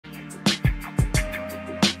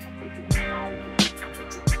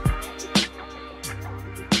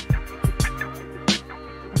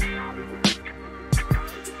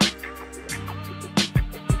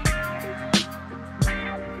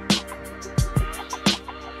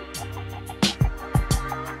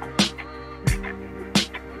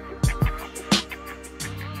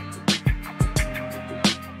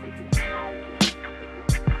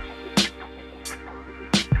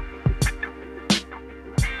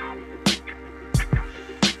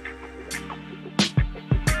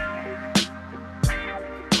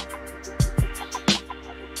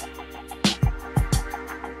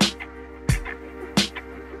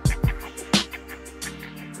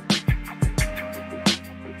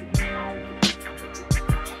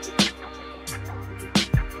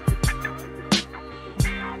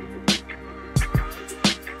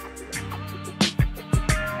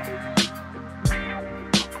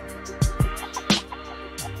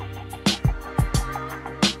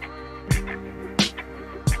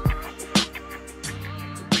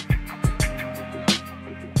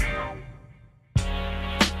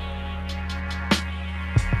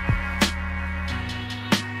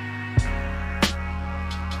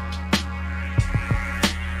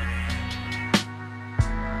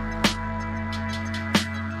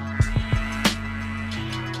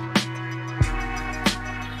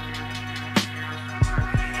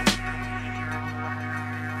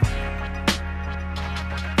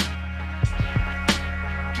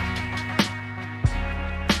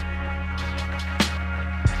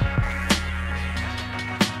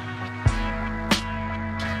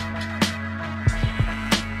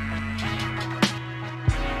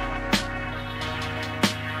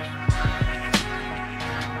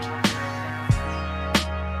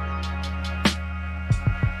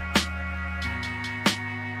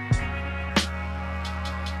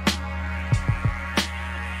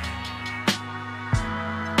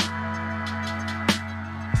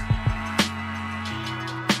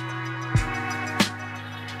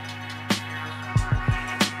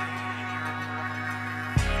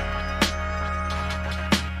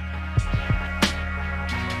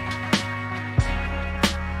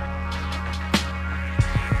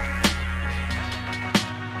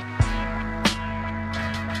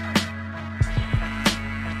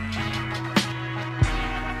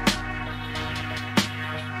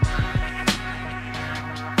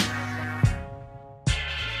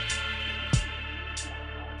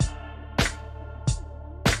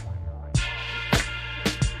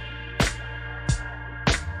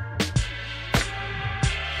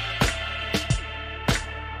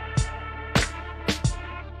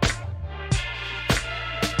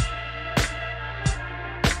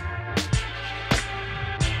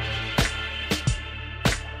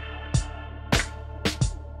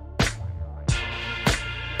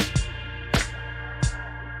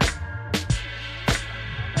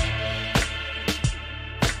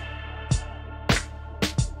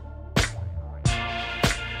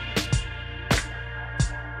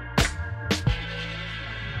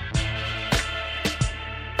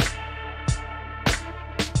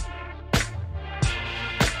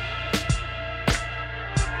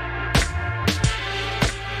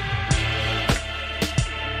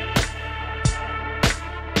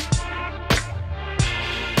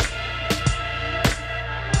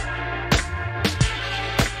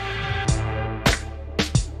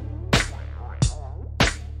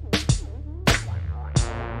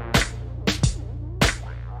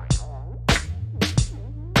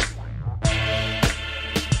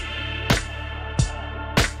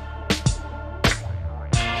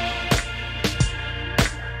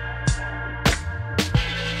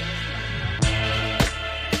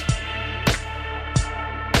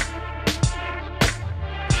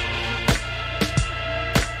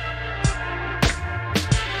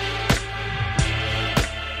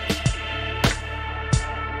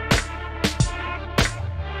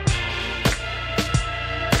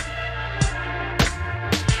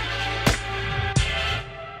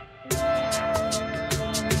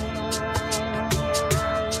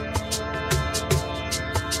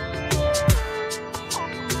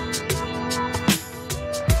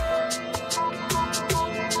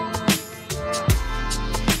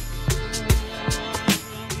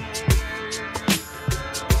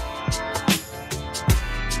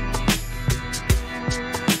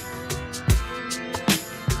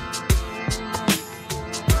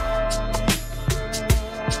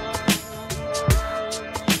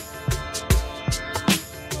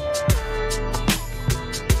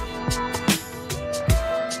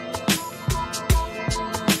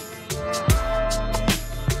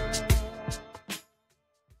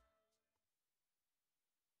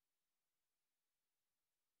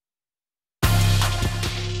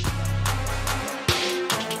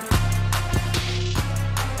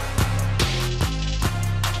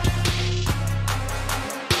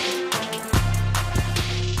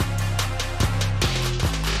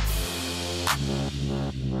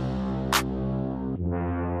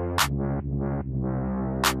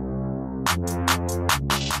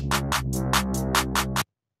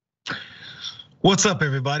What's up,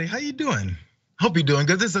 everybody? How you doing? Hope you're doing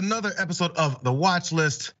good. This is another episode of The Watch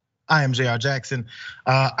List. I am Jayar Jackson.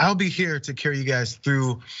 I'll be here to carry you guys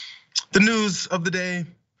through the news of the day,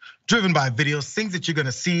 driven by videos, things that you're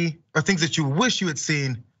gonna see, or things that you wish you had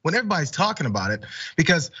seen when everybody's talking about it,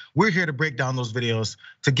 because we're here to break down those videos,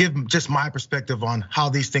 to give just my perspective on how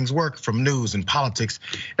these things work from news and politics,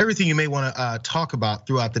 everything you may wanna talk about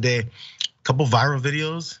throughout the day. A couple viral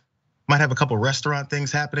videos, might have a couple restaurant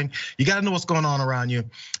things happening. You gotta know what's going on around you.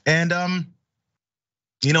 And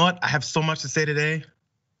you know what? I have so much to say today.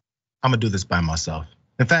 I'm gonna do this by myself.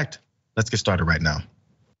 In fact, let's get started right now.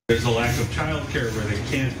 There's a lack of childcare where they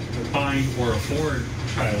can't find or afford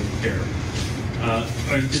childcare.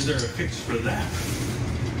 Is there a fix for that?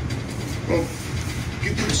 Well,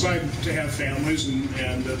 people decide to have families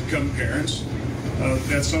and become parents.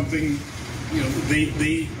 That's something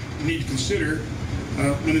they need to consider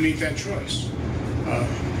when they make that choice.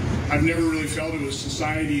 I've never really felt it was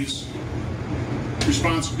society's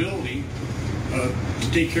responsibility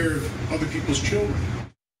to take care of other people's children.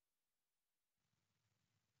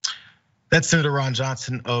 That's Senator Ron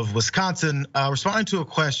Johnson of Wisconsin responding to a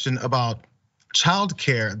question about child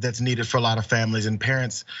care that's needed for a lot of families and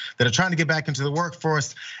parents that are trying to get back into the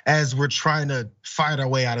workforce as we're trying to fight our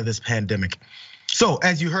way out of this pandemic. So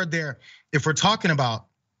as you heard there, if we're talking about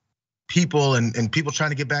people and people trying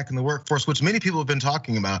to get back in the workforce, which many people have been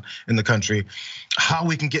talking about in the country, how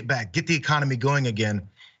we can get back, get the economy going again,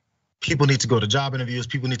 people need to go to job interviews,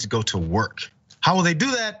 people need to go to work. How will they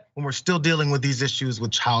do that when we're still dealing with these issues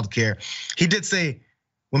with childcare? He did say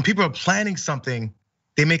when people are planning something,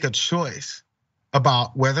 they make a choice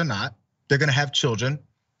about whether or not they're gonna have children,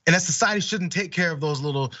 and that society shouldn't take care of those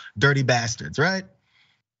little dirty bastards, right?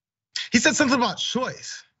 He said something about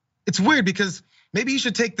choice. It's weird because maybe you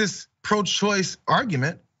should take this pro-choice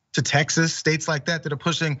argument to Texas, states like that are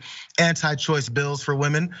pushing anti-choice bills for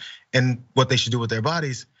women and what they should do with their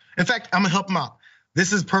bodies. In fact, I'm gonna help them out.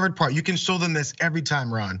 This is perfect part. You can show them this every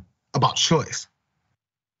time, Ron, about choice.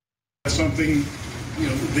 That's something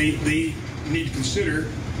they need to consider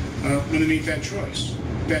when they make that choice.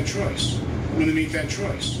 When they make that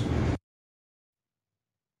choice.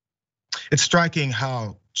 It's striking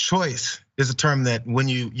how choice is a term that when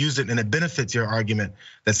you use it and it benefits your argument,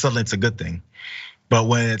 that suddenly it's a good thing. But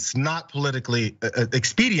when it's not politically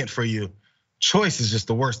expedient for you, choice is just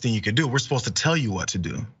the worst thing you can do. We're supposed to tell you what to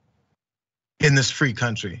do in this free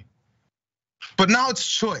country. But now it's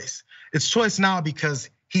choice. It's choice now because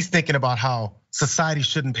he's thinking about how society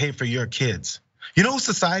shouldn't pay for your kids. You know who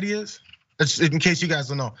society is? In case you guys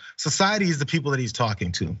don't know, society is the people that he's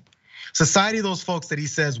talking to. Society, those folks that he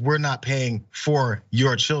says we're not paying for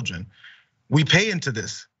your children. We pay into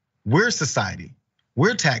this. We're society.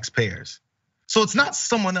 We're taxpayers. So it's not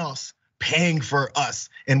someone else paying for us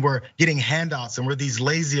and we're getting handouts and we're these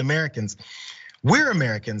lazy Americans. We're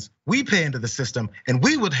Americans. We pay into the system and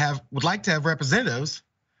we would like to have representatives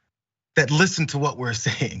that listen to what we're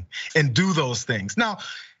saying and do those things. Now,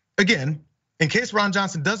 again, in case Ron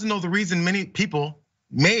Johnson doesn't know the reason many people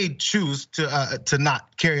may choose to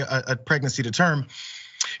not carry a pregnancy to term.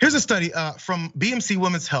 Here's a study from BMC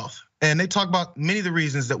Women's Health, and they talk about many of the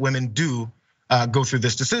reasons that women do go through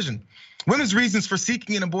this decision. Women's reasons for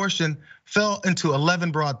seeking an abortion fell into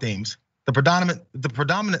 11 broad themes. The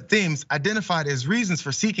predominant themes identified as reasons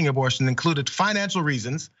for seeking abortion included financial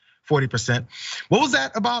reasons, 40%. What was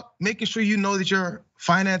that about? Making sure you know that your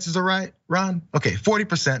finances are right, Ron? Okay,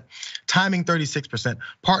 40%, timing 36%,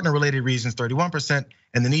 partner-related reasons 31%,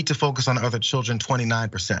 and the need to focus on other children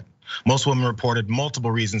 29%. Most women reported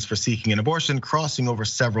multiple reasons for seeking an abortion, crossing over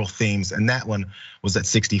several themes, and that one was at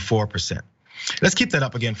 64%. Let's keep that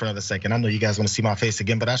up again for another second. I know you guys want to see my face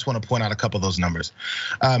again, but I just want to point out a couple of those numbers.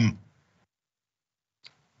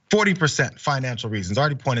 40% financial reasons,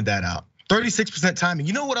 already pointed that out. 36% timing.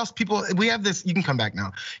 You know what else people, we have this, you can come back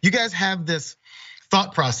now. You guys have this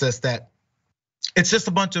thought process that it's just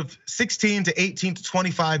a bunch of 16 to 18 to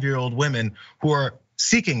 25-year-old women who are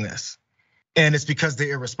seeking this. And it's because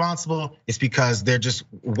they're irresponsible. It's because they're just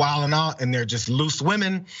wilding out and they're just loose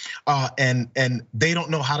women, and they don't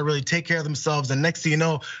know how to really take care of themselves. And next thing you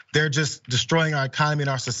know, they're just destroying our economy and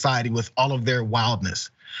our society with all of their wildness.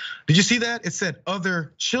 Did you see that? It said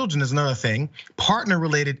other children is another thing.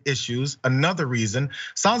 Partner-related issues, another reason.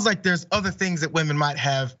 Sounds like there's other things that women might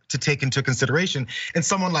have to take into consideration. And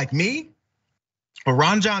someone like me or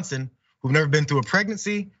Ron Johnson, who've never been through a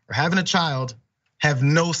pregnancy or having a child, have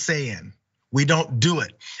no say in. We don't do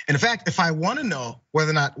it. And in fact, if I want to know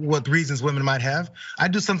whether or not what reasons women might have, I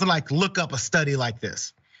do something like look up a study like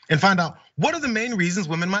this and find out what are the main reasons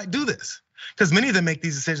women might do this. Because many of them make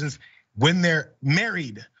these decisions when they're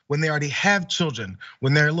married, when they already have children,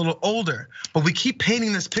 when they're a little older. But we keep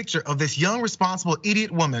painting this picture of this young, responsible,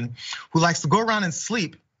 idiot woman who likes to go around and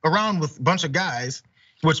sleep around with a bunch of guys,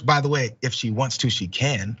 which, by the way, if she wants to, she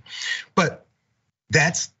can. But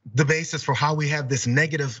that's the basis for how we have this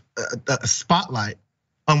negative spotlight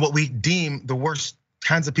on what we deem the worst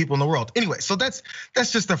kinds of people in the world. Anyway, so that's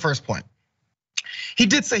just the first point. He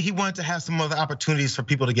did say he wanted to have some other opportunities for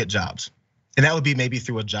people to get jobs. And that would be maybe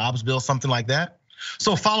through a jobs bill, something like that.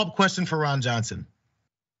 So follow-up question for Ron Johnson.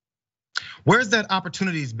 Where's that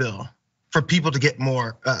opportunities bill for people to get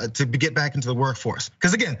more, to get back into the workforce?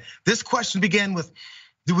 Because again, this question began with,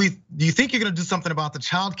 do you think you're gonna do something about the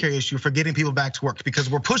childcare issue for getting people back to work? Because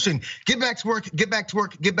we're pushing, get back to work, get back to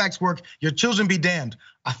work, get back to work, your children be damned.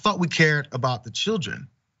 I thought we cared about the children.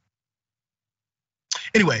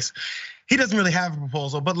 Anyways, he doesn't really have a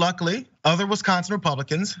proposal, but luckily, other Wisconsin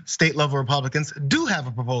Republicans, state level Republicans, do have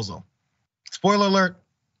a proposal. Spoiler alert,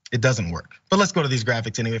 it doesn't work. But let's go to these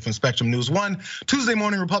graphics anyway from Spectrum News. One, Tuesday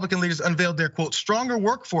morning, Republican leaders unveiled their quote, stronger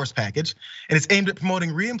workforce package, and it's aimed at promoting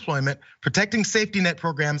reemployment, protecting safety net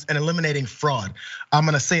programs, and eliminating fraud. I'm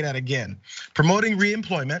gonna say that again. Promoting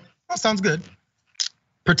reemployment, that sounds good.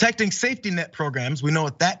 Protecting safety net programs, we know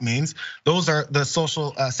what that means. Those are the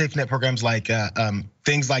social safety net programs like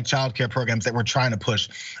things like childcare programs that we're trying to push.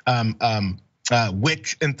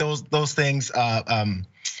 WIC and those things,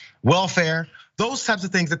 welfare, those types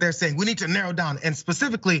of things that they're saying we need to narrow down, and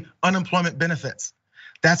specifically unemployment benefits.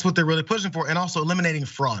 That's what they're really pushing for, and also eliminating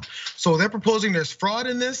fraud. So they're proposing there's fraud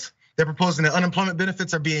in this. They're proposing that unemployment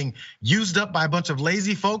benefits are being used up by a bunch of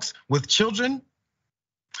lazy folks with children.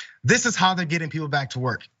 This is how they're getting people back to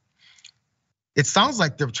work. It sounds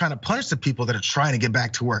like they're trying to punish the people that are trying to get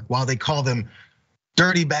back to work while they call them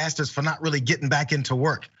dirty bastards for not really getting back into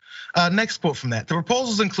work. Next quote from that. The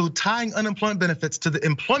proposals include tying unemployment benefits to the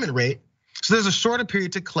employment rate. So there's a shorter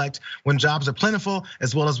period to collect when jobs are plentiful,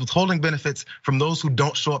 as well as withholding benefits from those who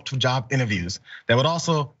don't show up to job interviews. There would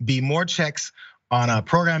also be more checks on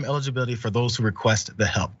program eligibility for those who request the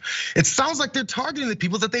help. It sounds like they're targeting the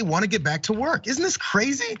people that they want to get back to work. Isn't this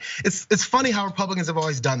crazy? It's funny how Republicans have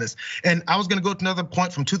always done this. And I was gonna go to another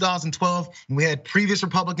point from 2012, when we had previous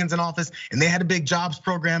Republicans in office and they had a big jobs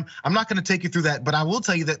program. I'm not gonna take you through that, but I will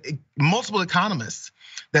tell you that multiple economists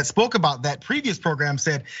that spoke about that previous program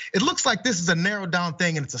said, it looks like this is a narrowed down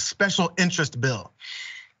thing and it's a special interest bill.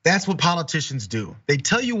 That's what politicians do. They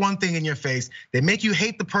tell you one thing in your face. They make you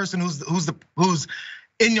hate the person who's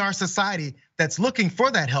in our society that's looking for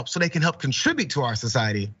that help so they can help contribute to our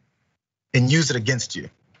society and use it against you.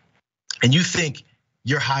 And you think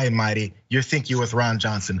you're high and mighty. You think you're with Ron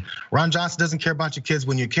Johnson. Ron Johnson doesn't care about your kids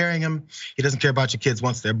when you're carrying them. He doesn't care about your kids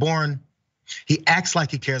once they're born. He acts like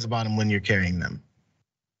he cares about them when you're carrying them.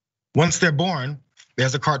 Once they're born,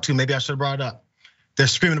 there's a cartoon, maybe I should have brought it up. They're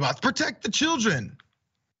screaming about protect the children.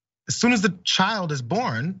 As soon as the child is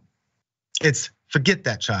born, it's forget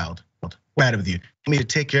that child. What's the matter with you? You need to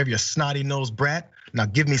take care of your snotty nosed brat. Now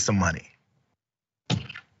give me some money.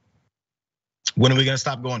 When are we gonna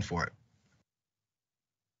stop going for it?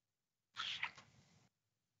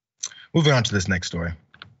 Moving on to this next story.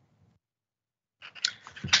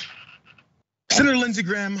 Senator Lindsey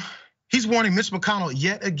Graham, he's warning Mitch McConnell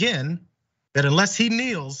yet again that unless he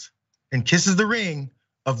kneels and kisses the ring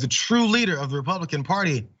of the true leader of the Republican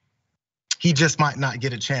Party, he just might not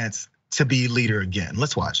get a chance to be leader again.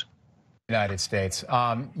 Let's watch. United States.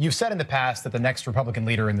 You've said in the past that the next Republican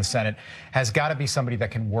leader in the Senate has got to be somebody that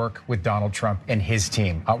can work with Donald Trump and his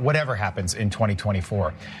team, whatever happens in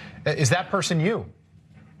 2024. Is that person you?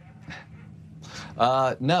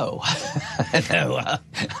 No, no.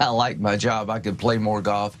 I like my job. I could play more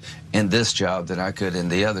golf in this job than I could in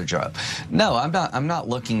the other job. No, I'm not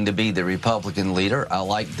looking to be the Republican leader. I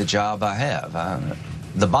like the job I have.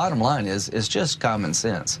 The bottom line is just common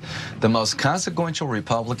sense. The most consequential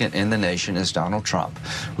Republican in the nation is Donald Trump.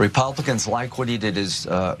 Republicans like what he did as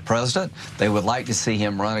president. They would like to see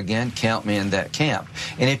him run again. Count me in that camp.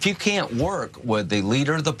 And if you can't work with the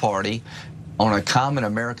leader of the party on a common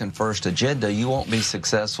American first agenda, you won't be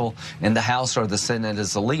successful in the House or the Senate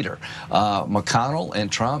as a leader. McConnell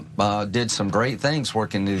and Trump did some great things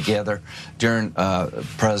working together during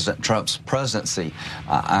President Trump's presidency.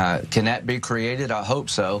 Can that be created? I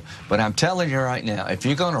hope so. But I'm telling you right now, if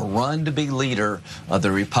you're going to run to be leader of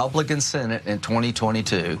the Republican Senate in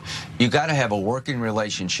 2022, you got to have a working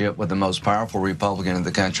relationship with the most powerful Republican in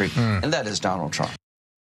the country, and that is Donald Trump.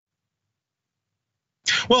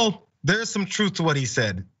 Well, there's some truth to what he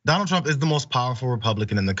said. Donald Trump is the most powerful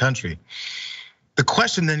Republican in the country. The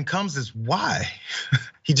question then comes is why?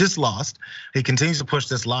 He just lost. He continues to push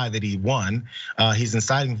this lie that he won. He's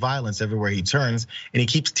inciting violence everywhere he turns, and he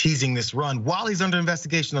keeps teasing this run while he's under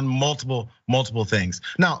investigation on multiple things.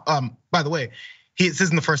 Now, by the way, this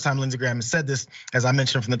isn't the first time Lindsey Graham has said this. As I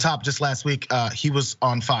mentioned from the top, just last week, he was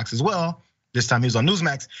on Fox as well. This time he was on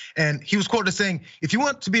Newsmax, and he was quoted as saying, "If you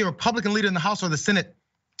want to be a Republican leader in the House or the Senate,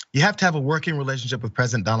 you have to have a working relationship with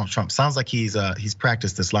President Donald Trump." Sounds like he's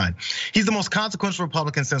practiced this line. He's the most consequential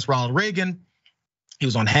Republican since Ronald Reagan. He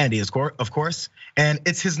was on Hannity, of course, and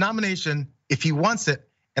it's his nomination if he wants it,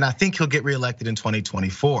 and I think he'll get reelected in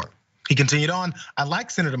 2024. He continued on, "I like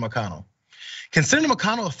Senator McConnell. Can Senator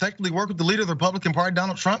McConnell effectively work with the leader of the Republican Party,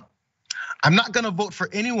 Donald Trump? I'm not gonna vote for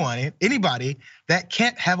anybody that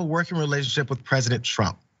can't have a working relationship with President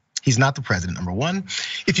Trump. He's not the president, number one.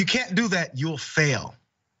 If you can't do that, you'll fail."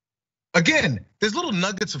 Again, there's little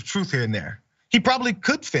nuggets of truth here and there. He probably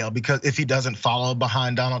could fail because if he doesn't follow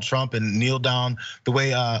behind Donald Trump and kneel down the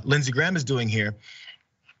way Lindsey Graham is doing here.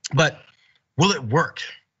 But will it work?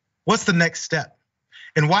 What's the next step?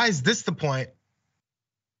 And why is this the point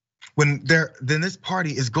when this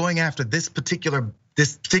party is going after this particular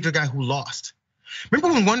guy who lost?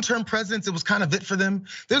 Remember when one-term presidents, it was kind of it for them?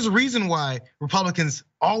 There's a reason why Republicans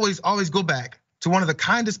always go back to one of the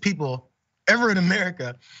kindest people ever in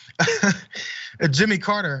America, Jimmy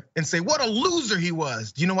Carter, and say what a loser he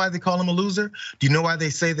was. Do you know why they call him a loser? Do you know why they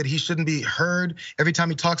say that he shouldn't be heard every time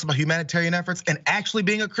he talks about humanitarian efforts and actually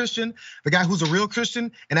being a Christian, the guy who's a real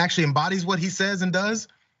Christian and actually embodies what he says and does?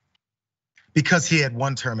 Because he had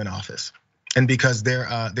one term in office, and because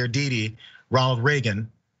their deity, Ronald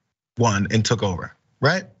Reagan, won and took over,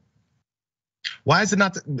 right? Why is it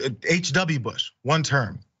not H.W. Bush, one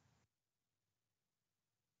term?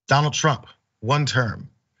 Donald Trump, one term,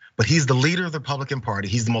 but he's the leader of the Republican Party.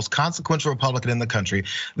 He's the most consequential Republican in the country.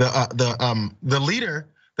 The leader,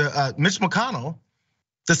 Mitch McConnell,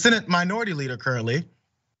 the Senate minority leader currently,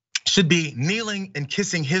 should be kneeling and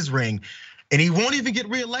kissing his ring. And he won't even get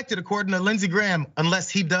reelected, according to Lindsey Graham, unless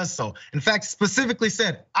he does so. In fact, specifically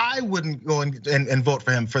said, I wouldn't go and vote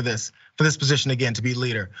for him for this position again to be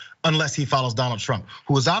leader, unless he follows Donald Trump,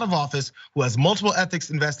 who is out of office, who has multiple ethics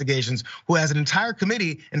investigations, who has an entire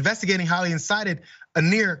committee investigating how he incited a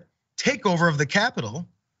near takeover of the Capitol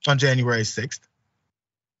on January 6th.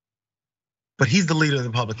 But he's the leader of the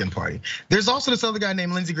Republican Party. There's also this other guy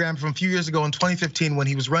named Lindsey Graham from a few years ago in 2015 when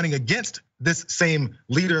he was running against this same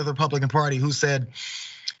leader of the Republican Party, who said,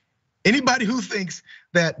 anybody who thinks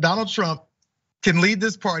that Donald Trump can lead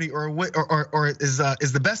this party or is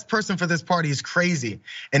the best person for this party is crazy.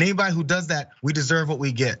 And anybody who does that, we deserve what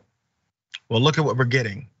we get. Well, look at what we're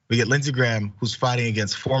getting. We get Lindsey Graham, who's fighting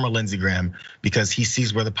against former Lindsey Graham because he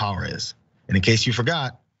sees where the power is. And in case you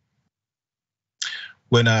forgot,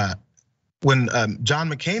 when John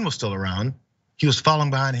McCain was still around, he was following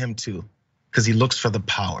behind him too, because he looks for the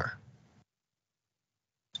power.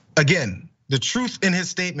 Again, the truth in his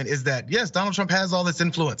statement is that, yes, Donald Trump has all this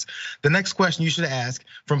influence. The next question you should ask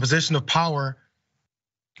from position of power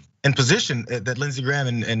and position that Lindsey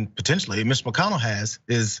Graham and potentially Mitch McConnell has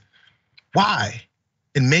is why?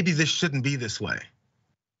 And maybe this shouldn't be this way.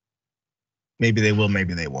 Maybe they will,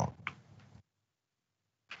 maybe they won't.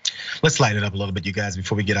 Let's light it up a little bit, you guys,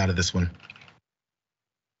 before we get out of this one.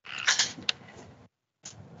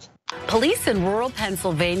 Police in rural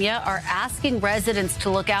Pennsylvania are asking residents to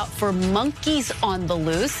look out for monkeys on the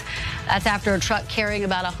loose. That's after a truck carrying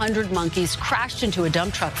about 100 monkeys crashed into a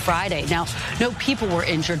dump truck Friday. Now, no people were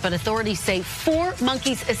injured, but authorities say 4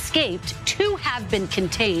 monkeys escaped. 2 have been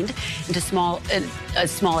contained into a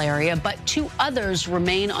small area, but 2 others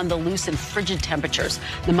remain on the loose in frigid temperatures.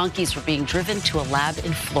 The monkeys were being driven to a lab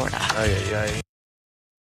in Florida.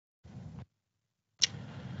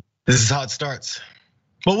 This is how it starts.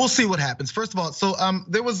 Well, we'll see what happens. First of all, so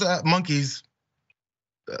there was monkeys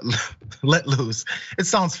let loose. It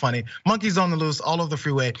sounds funny. Monkeys on the loose all over the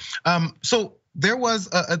freeway. So there was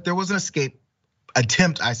an escape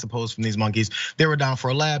attempt, I suppose, from these monkeys. They were down for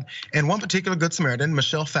a lab, and one particular Good Samaritan,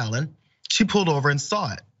 Michelle Fallon, she pulled over and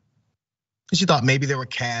saw it. And she thought maybe there were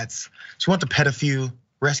cats. She went to pet a few,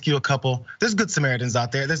 rescue a couple. There's Good Samaritans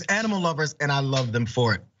out there. There's animal lovers, and I love them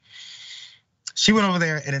for it. She went over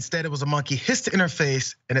there, and instead it was a monkey hissed in her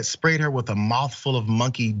face, and it sprayed her with a mouthful of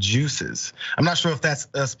monkey juices. I'm not sure if that's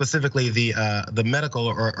specifically the medical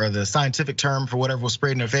or the scientific term for whatever was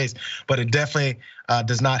sprayed in her face, but it definitely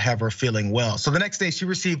does not have her feeling well. So the next day she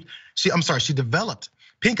developed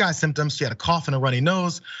pink eye symptoms. She had a cough and a runny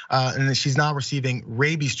nose, and then she's now receiving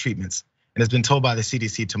rabies treatments and has been told by the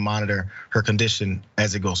CDC to monitor her condition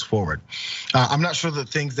as it goes forward. I'm not sure the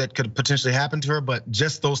things that could potentially happen to her, but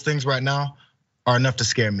just those things right now are enough to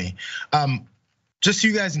scare me. just so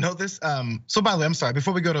you guys know this. So by the way, I'm sorry,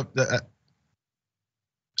 before we go to the,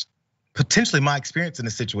 potentially my experience in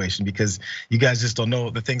this situation, because you guys just don't know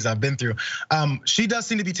the things I've been through. She does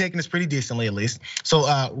seem to be taking this pretty decently, at least.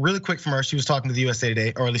 So really quick from her, she was talking to the USA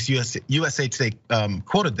Today, or at least USA Today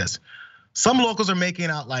quoted this. Some locals are making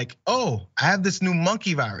out like, oh, I have this new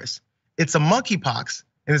monkey virus. It's a monkeypox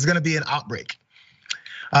and it's gonna be an outbreak.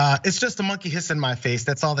 It's just a monkey hissing in my face.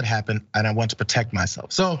 That's all that happened, and I want to protect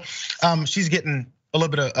myself. So she's getting a little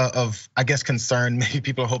bit of, I guess, concern. Maybe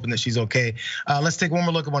people are hoping that she's okay. Let's take one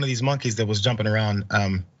more look at one of these monkeys that was jumping around,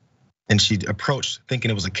 and she approached thinking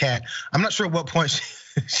it was a cat. I'm not sure at what point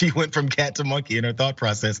she went from cat to monkey in her thought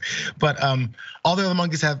process, but all the other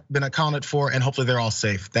monkeys have been accounted for, and hopefully they're all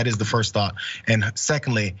safe. That is the first thought. And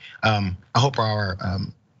secondly, I hope our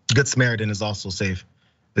Good Samaritan is also safe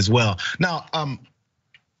as well. Now,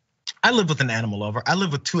 I live with an animal lover. I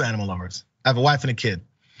live with two animal lovers. I have a wife and a kid.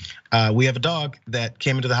 We have a dog that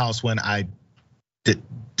came into the house when I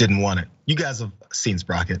didn't want it. You guys have seen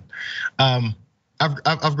Sprocket.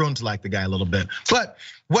 I've grown to like the guy a little bit. But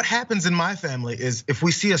what happens in my family is if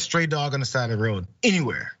we see a stray dog on the side of the road,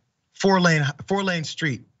 anywhere, four lane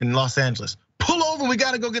street in Los Angeles, pull over, we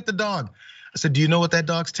gotta go get the dog. I said, do you know what that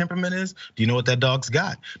dog's temperament is? Do you know what that dog's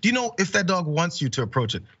got? Do you know if that dog wants you to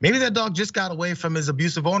approach it? Maybe that dog just got away from his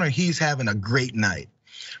abusive owner. He's having a great night.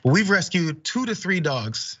 But we've rescued 2 to 3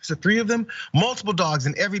 dogs. Is it 3 of them? Multiple dogs,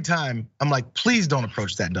 and every time I'm like, please don't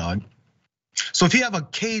approach that dog. So if you have a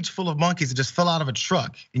cage full of monkeys that just fell out of a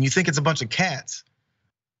truck and you think it's a bunch of cats,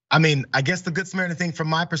 I mean, I guess the Good Samaritan thing from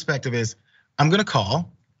my perspective is I'm gonna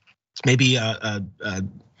call maybe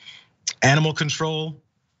animal control,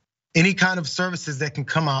 any kind of services that can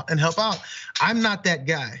come out and help out. I'm not that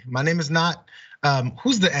guy. My name is not,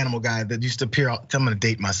 who's the animal guy that used to appear, I'm gonna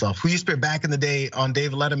date myself, who used to appear back in the day on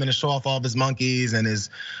David Letterman and show off all of his monkeys and his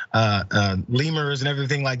lemurs and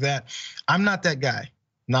everything like that. I'm not that guy, I'm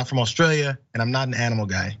not from Australia, and I'm not an animal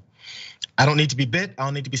guy. I don't need to be bit, I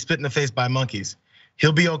don't need to be spit in the face by monkeys.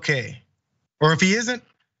 He'll be okay. Or if he isn't,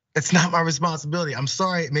 it's not my responsibility. I'm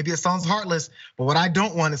sorry, maybe it sounds heartless, but what I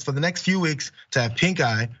don't want is for the next few weeks to have pink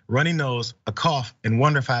eye, runny nose, a cough, and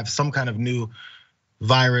wonder if I have some kind of new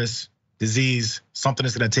virus, disease, something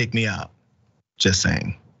that's gonna take me out. Just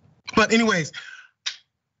saying. But anyways,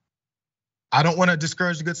 I don't wanna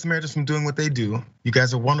discourage the Good Samaritans from doing what they do. You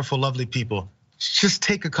guys are wonderful, lovely people. Just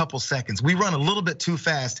take a couple seconds. We run a little bit too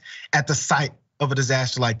fast at the sight of a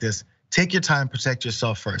disaster like this. Take your time, protect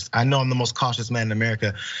yourself first. I know I'm the most cautious man in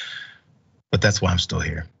America, but that's why I'm still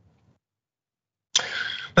here.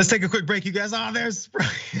 Let's take a quick break, you guys. There's,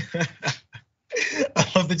 I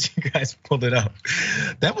love that you guys pulled it up.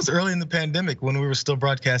 That was early in the pandemic when we were still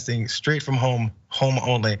broadcasting straight from home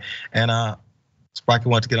only. And Sprocket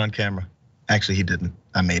wanted to get on camera. Actually, he didn't,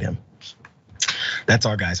 I made him. That's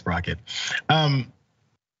our guy, Sprocket.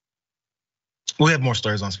 We'll have more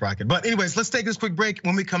stories on Sprocket. But anyways, let's take this quick break.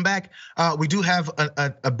 When we come back, we do have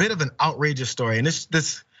a bit of an outrageous story. And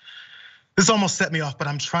this almost set me off, but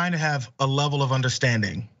I'm trying to have a level of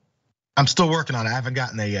understanding. I'm still working on it, I haven't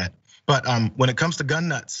gotten there yet. But when it comes to gun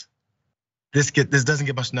nuts, this doesn't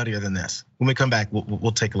get much nuttier than this. When we come back,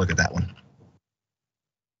 we'll take a look at that one.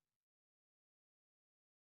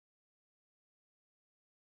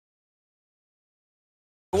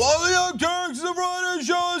 While the Young Turks, the Friday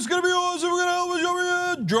show is gonna be awesome. We're gonna help us over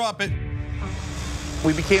here. Drop it.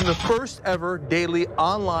 We became the first ever daily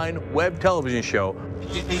online web television show.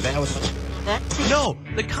 No,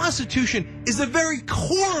 the Constitution is the very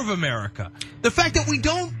core of America. The fact that we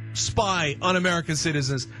don't spy on American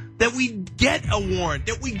citizens, that we get a warrant,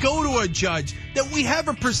 that we go to a judge, that we have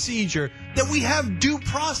a procedure, that we have due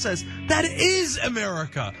process, that is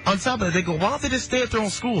America. On top of that, they go, why don't they just stay at their own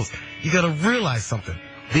schools? You gotta realize something.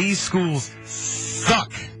 These schools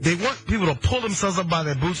suck. They want people to pull themselves up by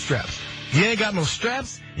their bootstraps. You ain't got no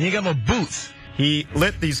straps, you ain't got no boots. He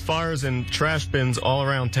lit these fires in trash bins all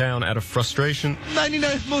around town out of frustration.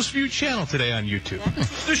 99th most viewed channel today on YouTube.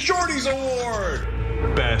 The Shorties Award.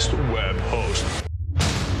 Best web host.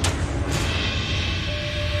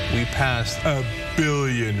 We passed 1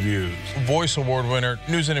 billion views. Voice Award winner,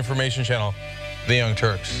 news and information channel, The Young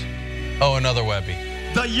Turks. Oh, another Webby.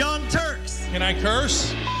 The Young Turks. Can I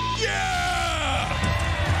curse? Yeah!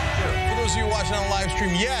 For those of you watching on live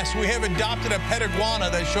stream, yes, we have adopted a pet iguana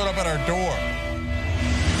that showed up at our door.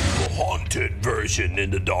 A haunted version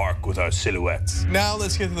in the dark with our silhouettes. Now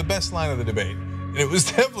let's get to the best line of the debate. And it was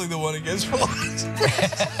definitely the one against Reliance.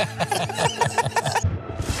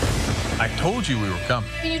 I told you we were coming.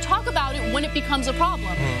 You talk about it when it becomes a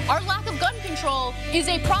problem. Our lack of gun control is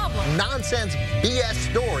a problem. Nonsense BS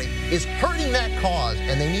story is hurting that cause,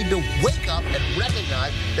 and they need to wake up and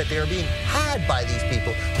recognize that they are being had by these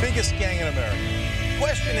people. Biggest gang in America.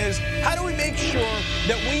 Question is, how do we make sure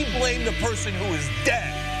that we blame the person who is dead?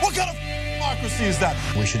 What kind of democracy is that?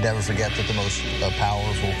 We should never forget that the most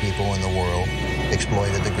powerful people in the world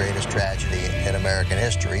exploited the greatest tragedy in American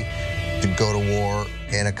history to go to war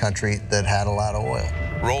in a country that had a lot of oil.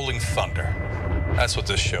 Rolling thunder. That's what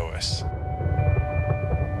this show is.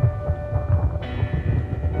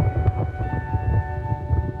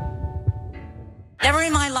 Never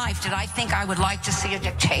in my life did I think I would like to see a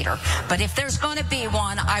dictator. But if there's going to be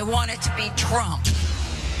one, I want it to be Trump.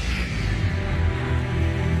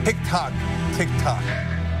 Tick-tock, tick-tock.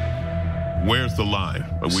 Where's the line?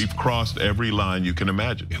 We've crossed every line you can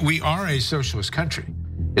imagine. We are a socialist country.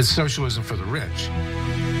 It's socialism for the rich.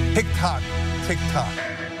 Tick-tock, tick-tock.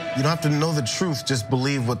 You don't have to know the truth, just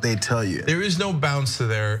believe what they tell you. There is no bounds to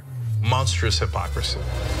their monstrous hypocrisy.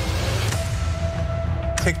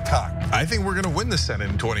 Tick-tock. I think we're going to win the Senate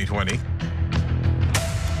in 2020.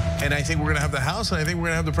 And I think we're going to have the House, and I think we're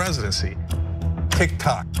going to have the presidency.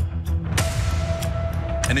 Tick-tock.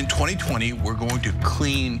 And in 2020, we're going to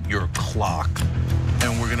clean your clock,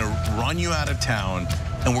 and we're going to run you out of town,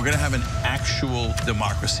 and we're going to have an actual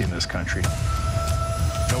democracy in this country.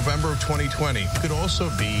 November of 2020 could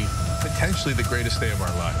also be potentially the greatest day of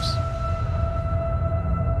our lives.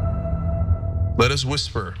 Let us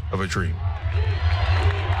whisper of a dream.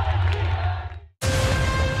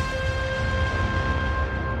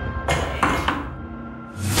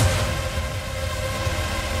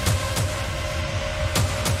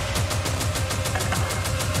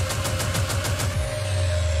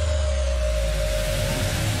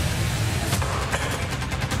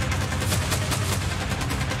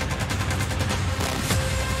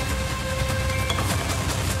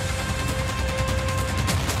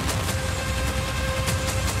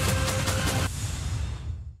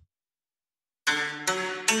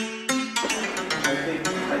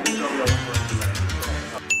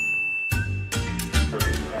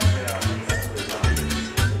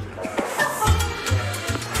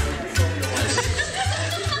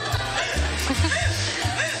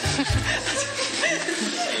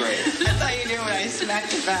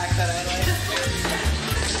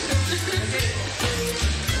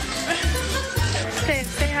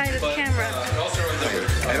 Say hi to the camera.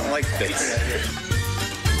 I don't like this.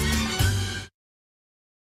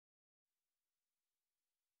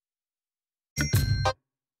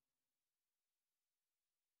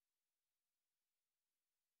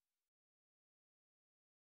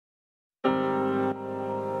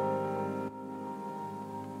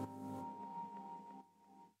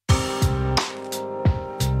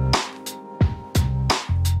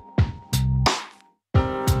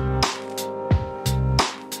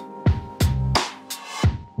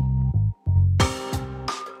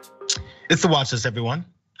 It's the Watch List, everyone.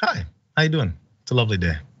 Hi, how you doing? It's a lovely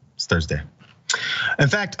day. It's Thursday. In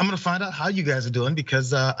fact, I'm gonna find out how you guys are doing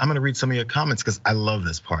because I'm gonna read some of your comments because I love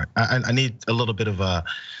this part. I need a little bit of a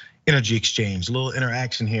energy exchange, a little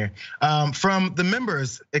interaction here. From the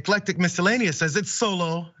members, Eclectic Miscellaneous says it's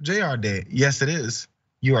solo JR Day. Yes, it is.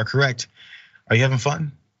 You are correct. Are you having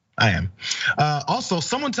fun? I am. Also,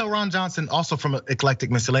 someone tell Ron Johnson, also from Eclectic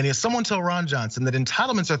Miscellaneous, someone tell Ron Johnson that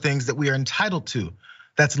entitlements are things that we are entitled to.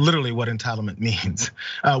 That's literally what entitlement means.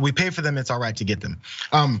 We pay for them, it's all right to get them.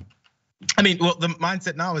 I mean, well, the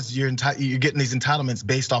mindset now is you're getting these entitlements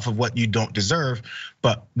based off of what you don't deserve,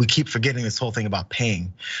 but we keep forgetting this whole thing about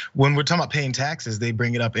paying. When we're talking about paying taxes, they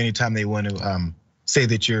bring it up anytime they want to say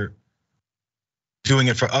that you're doing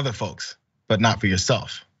it for other folks, but not for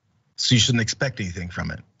yourself. So you shouldn't expect anything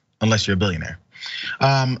from it unless you're a billionaire.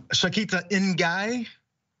 Shakita Ngai,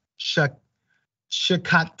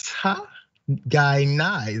 Shakata Guy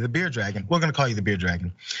Nye, the beer dragon. We're gonna call you the beer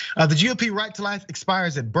dragon. The GOP right to life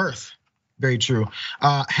expires at birth. Very true.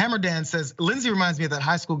 Hammer Dan says, Lindsay reminds me of that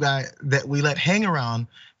high school guy that we let hang around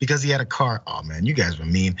because he had a car. Oh man, you guys were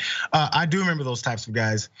mean. I do remember those types of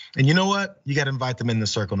guys. And you know what? You gotta invite them in the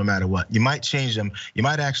circle no matter what. You might change them. You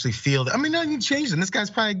might actually feel that, I mean, no, you change them. This guy's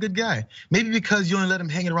probably a good guy. Maybe because you only let him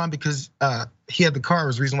hang around because he had the car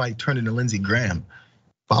was the reason why he turned into Lindsey Graham.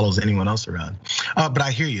 Follows anyone else around. But I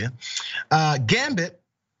hear you. Gambit,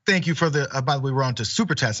 thank you for the, by the way, we're on to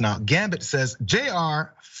Super Chats now. Gambit says,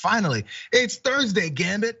 JR, finally, it's Thursday,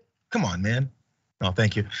 Gambit. Come on, man. Oh,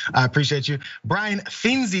 thank you. I appreciate you. Brian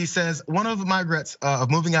Finzi says, one of my regrets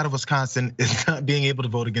of moving out of Wisconsin is not being able to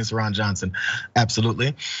vote against Ron Johnson.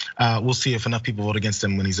 Absolutely. We'll see if enough people vote against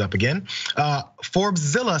him when he's up again.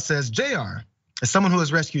 Forbeszilla says, JR, as someone who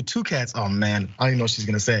has rescued 2 cats, oh man, I don't even know what she's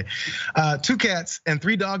gonna say. 2 cats and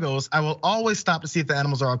 3 doggos, I will always stop to see if the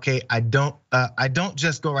animals are okay. I don't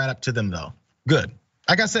just go right up to them though. Good.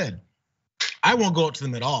 Like I said, I won't go up to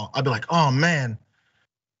them at all. I'll be like, oh man.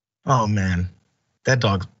 That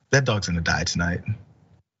dog's gonna die tonight.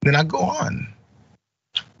 Then I go on.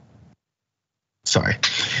 Sorry.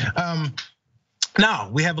 Now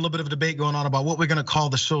we have a little bit of a debate going on about what we're gonna call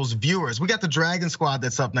the show's viewers. We got the Dragon Squad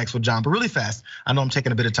that's up next with John, but really fast. I know I'm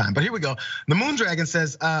taking a bit of time, but here we go. The Moon Dragon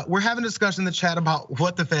says, we're having a discussion in the chat about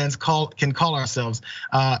what the fans can call ourselves.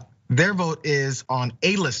 Their vote is on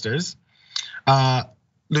A-listers.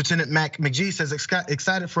 Lieutenant Mac McGee says,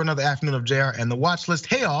 excited for another afternoon of JR and the watch list.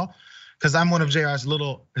 Hey y'all. Because I'm one of JR's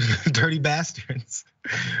little dirty bastards.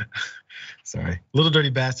 Sorry, little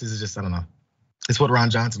dirty bastards is just, I don't know. It's what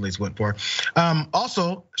Ron Johnson at least went for.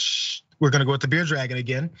 Also, we're gonna go with the Beer Dragon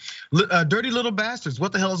again. Dirty little bastards,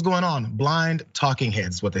 what the hell is going on? Blind talking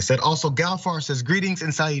heads, what they said. Also, Galfar says, greetings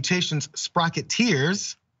and salutations,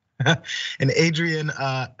 Sprocketeers. And Adrian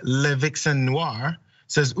Levixen Noir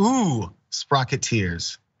says, ooh,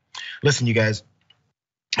 Sprocketeers. Listen, you guys,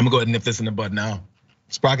 I'm gonna go ahead and nip this in the bud now.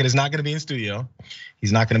 Sprocket is not gonna be in studio.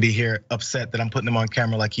 He's not gonna be here upset that I'm putting him on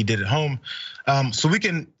camera like he did at home. So we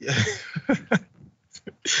can,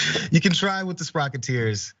 you can try with the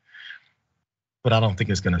Sprocketeers, but I don't think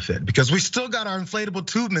it's gonna fit because we still got our inflatable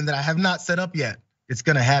tubeman that I have not set up yet. It's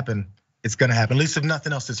gonna happen, it's gonna happen. At least if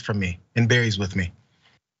nothing else is from me and Barry's with me.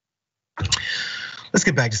 Let's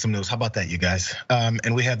get back to some news, how about that you guys?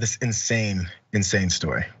 And we have this insane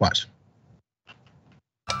story, watch.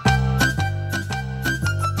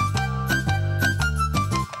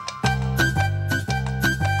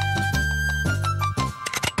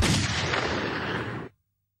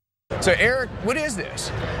 So Eric, what is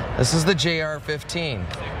this? This is the Jayar-15.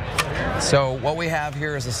 So what we have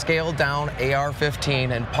here is a scaled down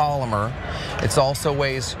AR-15 in polymer. It also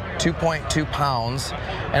weighs 2.2 pounds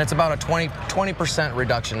and it's about a 20%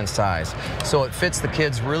 reduction in size. So it fits the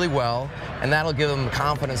kids really well and that'll give them the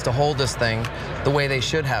confidence to hold this thing the way they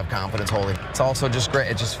should have confidence holding. It's also just great,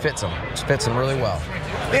 it just fits them. It fits them really well.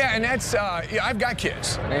 Yeah, and that's, I've got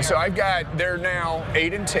kids. And so they're now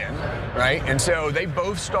 8 and 10, right? And so they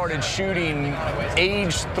both started shooting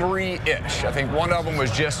age 3-ish. I think one of them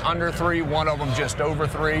was just under 3, one of them just over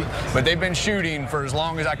 3. But they've been shooting for as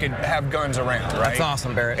long as I could have guns around, right? That's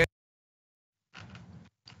awesome, Barrett.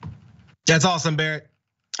 That's awesome, Barrett.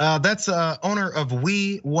 That's owner of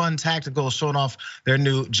We One Tactical showing off their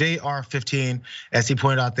new Jayar-15. As he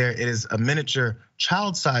pointed out there, it is a miniature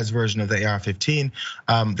child-sized version of the AR-15.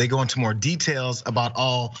 They go into more details about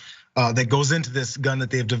all that goes into this gun that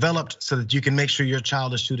they've developed so that you can make sure your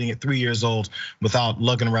child is shooting at 3 years old without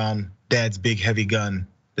lugging around dad's big heavy gun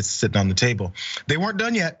that's sitting on the table. They weren't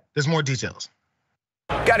done yet, there's more details.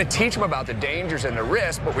 Got to teach them about the dangers and the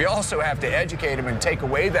risks, but we also have to educate them and take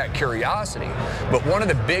away that curiosity. But one of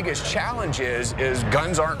the biggest challenges is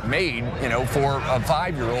guns aren't made, for a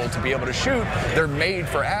 5-year-old to be able to shoot. They're made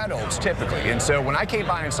for adults typically. And so when I came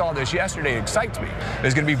by and saw this yesterday, it excites me.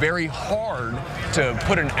 It's going to be very hard to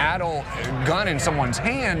put an adult gun in someone's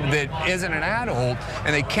hand that isn't an adult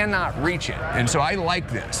and they cannot reach it. And so I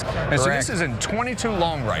like this. And so this is a 22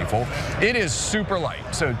 long rifle. It is super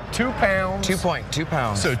light. So 2 pounds. 2.2 pounds.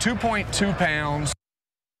 So 2.2 pounds.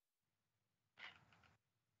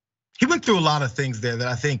 He went through a lot of things there that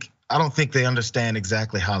I don't think they understand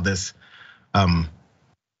exactly how this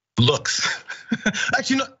looks.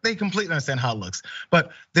 Actually, they completely understand how it looks, but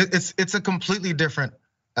it's a completely different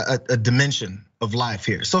a dimension of life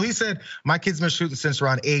here. So he said, my kid's been shooting since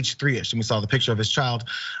around age 3-ish. And we saw the picture of his child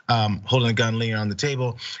holding a gun leaning on the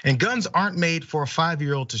table. And guns aren't made for a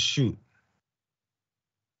 5-year-old to shoot.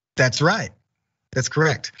 That's right. That's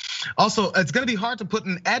correct. Also, it's gonna be hard to put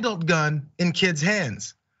an adult gun in kids'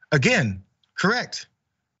 hands. Again, correct.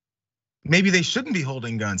 Maybe they shouldn't be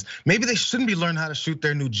holding guns. Maybe they shouldn't be learning how to shoot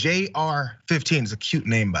their new Jayar-15. It's a cute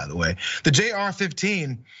name, by the way. The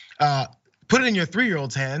Jayar-15, put it in your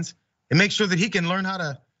 3-year-old's hands and make sure that he can learn how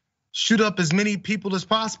to shoot up as many people as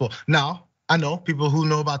possible. Now, I know people who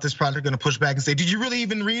know about this project are gonna push back and say, did you really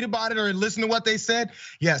even read about it or listen to what they said?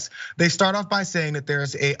 Yes, they start off by saying that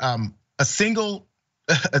there's a single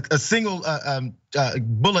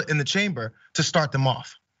bullet in the chamber to start them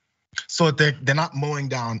off. so that they're not mowing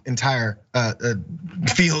down entire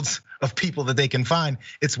fields of people that they can find.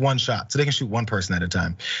 It's one shot, so they can shoot one person at a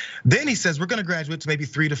time. Then he says we're going to graduate to maybe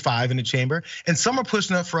 3 to 5 in the chamber, and some are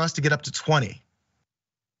pushing up for us to get up to 20.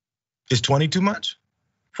 Is 20 too much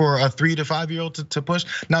for a 3 to 5 year old to push?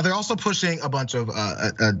 Now they're also pushing a bunch of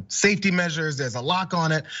safety measures. There's a lock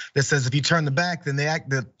on it that says if you turn the back, then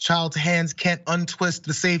the child's hands can't untwist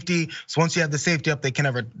the safety. So once you have the safety up, they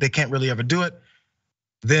can't really ever do it.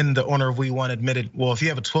 Then the owner of We1 admitted, well, if you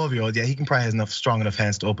have a 12-year-old, yeah, he can probably has strong enough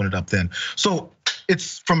hands to open it up then. So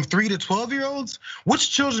it's from 3 to 12-year-olds.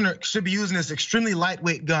 Which children should be using this extremely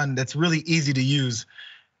lightweight gun that's really easy to use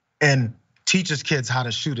and teaches kids how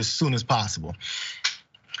to shoot as soon as possible?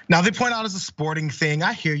 Now they point out it's a sporting thing.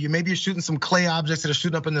 I hear you. Maybe you're shooting some clay objects that are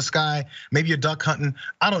shooting up in the sky. Maybe you're duck hunting.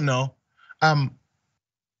 I don't know.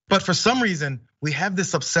 But for some reason, we have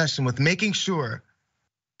this obsession with making sure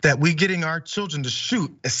that we're getting our children to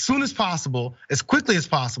shoot as soon as possible, as quickly as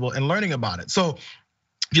possible, and learning about it. So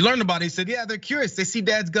if you learn about it, he said, yeah, they're curious. They see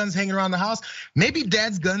dad's guns hanging around the house. Maybe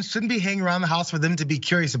dad's guns shouldn't be hanging around the house for them to be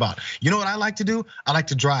curious about. You know what I like to do? I like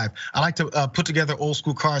to drive. I like to put together old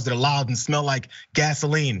school cars that are loud and smell like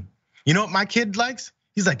gasoline. You know what my kid likes?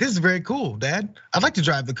 He's like, this is very cool, Dad. I'd like to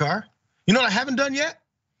drive the car. You know what I haven't done yet?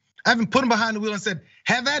 I haven't put him behind the wheel and said,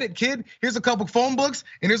 have at it, kid. Here's a couple phone books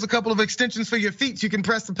and here's a couple of extensions for your feet so you can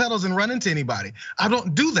press the pedals and run into anybody. I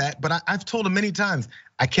don't do that, but I've told him many times,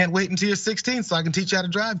 I can't wait until you're 16 so I can teach you how to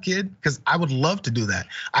drive, kid, because I would love to do that.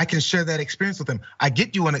 I can share that experience with him. I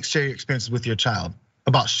get you want to share your experiences with your child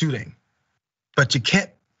about shooting, but you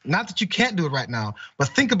can't, not that you can't do it right now, but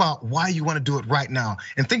think about why you want to do it right now.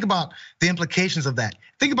 And think about the implications of that.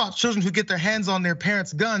 Think about children who get their hands on their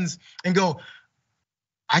parents' guns and go,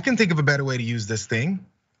 I can think of a better way to use this thing.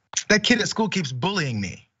 That kid at school keeps bullying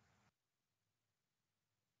me.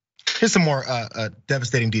 Here's some more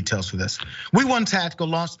devastating details for this. We1 Tactical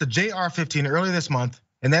launched the Jayar-15 earlier this month,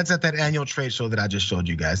 and that's at that annual trade show that I just showed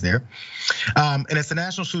you guys there. And it's the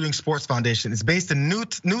National Shooting Sports Foundation. It's based in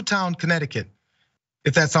Newtown, Connecticut.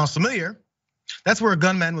 If that sounds familiar, that's where a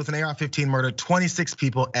gunman with an AR-15 murdered 26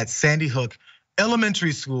 people at Sandy Hook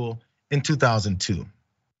Elementary School in 2002.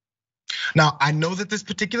 Now, I know that this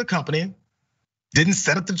particular company didn't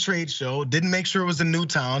set up the trade show, didn't make sure it was in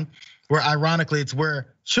Newtown, where ironically it's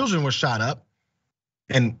where children were shot up.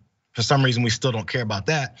 And for some reason, we still don't care about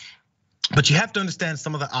that. But you have to understand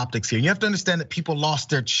some of the optics here. You have to understand that people lost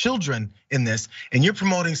their children in this, and you're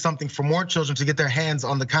promoting something for more children to get their hands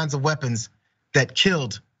on the kinds of weapons that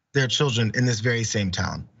killed their children in this very same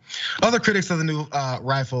town. Other critics of the new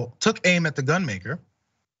rifle took aim at the gun maker.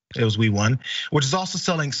 It was We1, which is also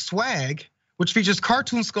selling swag, which features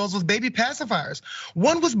cartoon skulls with baby pacifiers.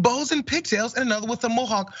 One with bows and pigtails and another with a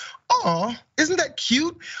mohawk. Oh, isn't that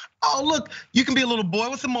cute? Oh, look, you can be a little boy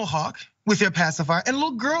with a mohawk with your pacifier and a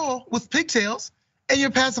little girl with pigtails and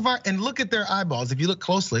your pacifier, and look at their eyeballs. If you look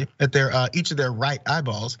closely at their each of their right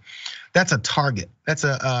eyeballs, that's a target. That's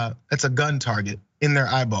a gun target in their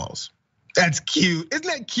eyeballs. That's cute, isn't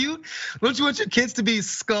that cute? Don't you want your kids to be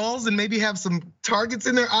skulls and maybe have some targets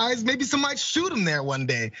in their eyes? Maybe somebody shoot them there one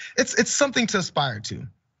day. It's something to aspire to.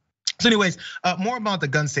 So anyways, more about the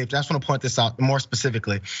gun safety. I just want to point this out more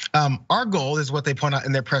specifically. Our goal is what they point out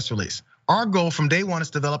in their press release. Our goal from day one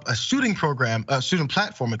is to develop a shooting program, a shooting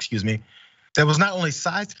platform, excuse me, that was not only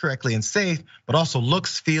sized correctly and safe, but also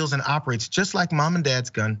looks, feels, and operates just like mom and dad's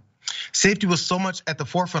gun. Safety was so much at the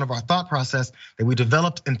forefront of our thought process that we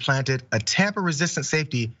developed and planted a tamper-resistant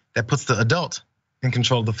safety that puts the adult in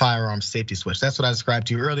control of the firearm safety switch. That's what I described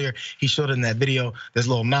to you earlier. He showed it in that video. There's a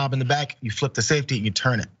little knob in the back. You flip the safety and you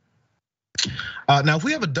turn it. Now, if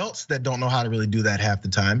we have adults that don't know how to really do that half the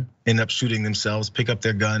time, end up shooting themselves, pick up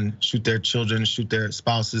their gun, shoot their children, shoot their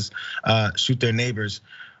spouses, shoot their neighbors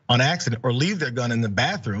on accident, or leave their gun in the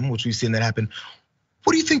bathroom, which we've seen that happen.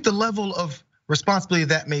 What do you think the level of responsibility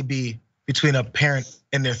that may be between a parent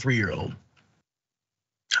and their 3-year-old?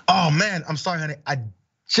 Oh man, I'm sorry, honey. I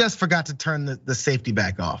just forgot to turn the safety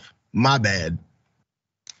back off. My bad.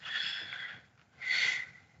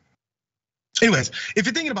 Anyways, if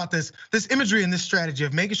you're thinking about this imagery and this strategy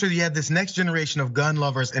of making sure that you have this next generation of gun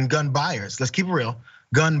lovers and gun buyers, let's keep it real,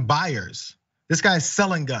 gun buyers. This guy's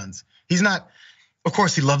selling guns. He's not, of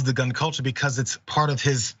course, he loves the gun culture because it's part of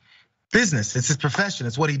his business, it's his profession,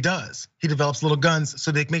 it's what he does. He develops little guns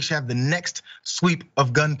so they make sure have the next sweep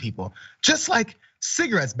of gun people. Just like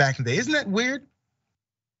cigarettes back in the day, isn't that weird?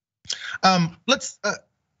 I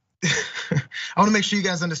wanna make sure you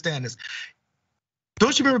guys understand this.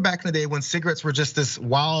 Don't you remember back in the day when cigarettes were just this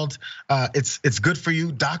wild, it's good for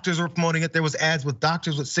you? Doctors were promoting it. There was ads with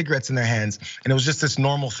doctors with cigarettes in their hands, and it was just this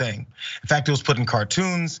normal thing. In fact, it was put in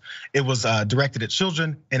cartoons, it was directed at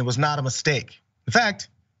children, and it was not a mistake. In fact,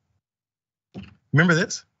 remember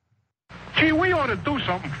this? Gee, we ought to do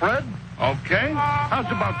something, Fred. Okay? How's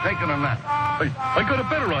about taking a nap? I got a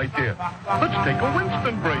better idea. Let's take a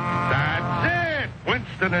Winston break. That's it.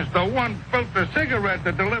 Winston is the one filter cigarette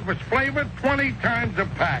that delivers flavor 20 times a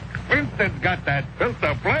pack. Winston's got that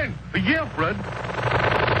filter blend. Yeah, Fred.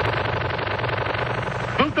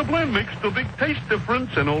 Filter blend makes the big taste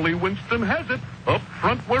difference, and only Winston has it up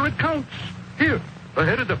front where it counts. Here,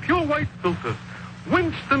 ahead of the pure white filter.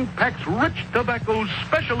 Winston packs rich tobaccos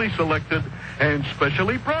specially selected and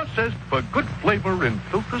specially processed for good flavor in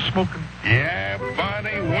filter smoking. Yeah,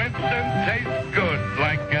 buddy, Winston tastes good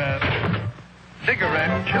like a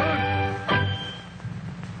cigarette should.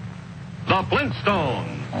 The Flintstones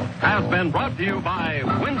has been brought to you by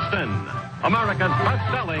Winston, America's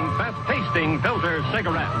best-selling, best-tasting filter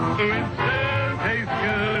cigarette. Winston tastes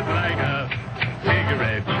good like a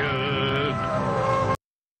cigarette should.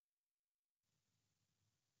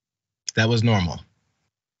 That was normal.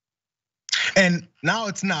 And now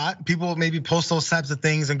it's not. People maybe post those types of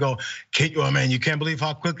things and go, oh man, you can't believe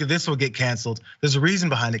how quickly this will get canceled. There's a reason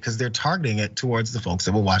behind it because they're targeting it towards the folks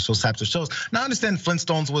that will watch those types of shows. Now I understand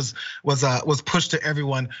Flintstones was pushed to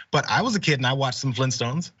everyone, but I was a kid and I watched some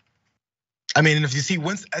Flintstones. I mean, and if you see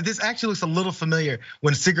Winston, this actually looks a little familiar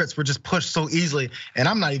when cigarettes were just pushed so easily, and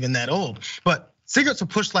I'm not even that old, but cigarettes were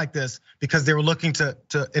pushed like this because they were looking to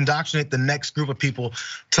indoctrinate the next group of people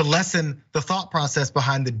to lessen the thought process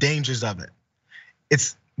behind the dangers of it.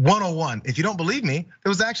 It's 101. If you don't believe me, there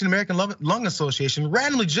was actually an American Lung Association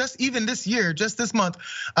randomly just even this year, just this month,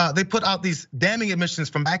 they put out these damning admissions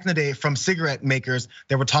from back in the day from cigarette makers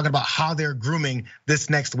that were talking about how they're grooming this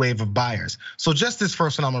next wave of buyers. So just this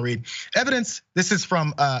first one I'm gonna read. Evidence, this is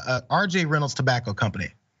from RJ Reynolds Tobacco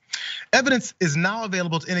Company. Evidence is now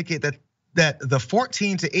available to indicate that the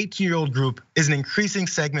 14 to 18-year-old group is an increasing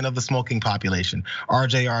segment of the smoking population.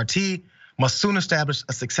 RJRT must soon establish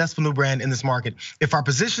a successful new brand in this market if our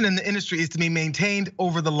position in the industry is to be maintained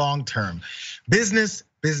over the long term. Business,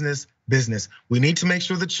 business, business. We need to make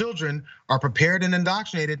sure the children are prepared and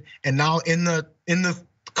indoctrinated, and now in the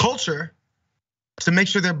culture to make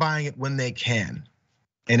sure they're buying it when they can.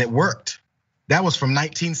 And it worked. That was from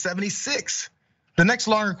 1976. The next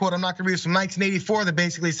longer quote, I'm not gonna read, is from 1984 that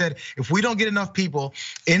basically said, if we don't get enough people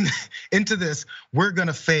into this, we're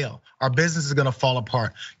gonna fail. Our business is gonna fall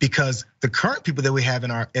apart because the current people that we have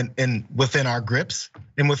within our grips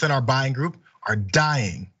and within our buying group are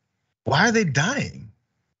dying. Why are they dying?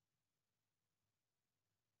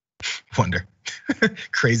 Wonder.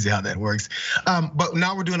 Crazy how that works. But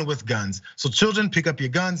now we're doing it with guns. So children, pick up your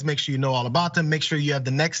guns, make sure you know all about them, make sure you have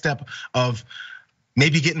the next step of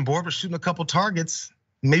maybe getting bored with shooting a couple targets.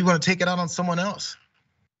 Maybe you want to take it out on someone else.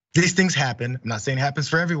 These things happen. I'm not saying it happens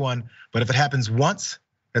for everyone, but if it happens once,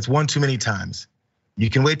 that's one too many times. You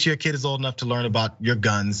can wait till your kid is old enough to learn about your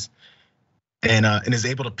guns and is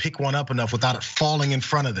able to pick one up enough without it falling in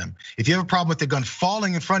front of them. If you have a problem with the gun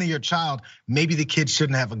falling in front of your child, maybe the kid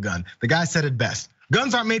shouldn't have a gun. The guy said it best.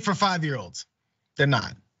 Guns aren't made for 5-year-olds. They're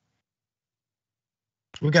not.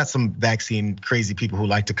 We got some vaccine crazy people who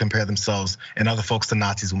like to compare themselves and other folks to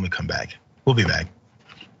Nazis when we come back. We'll be back.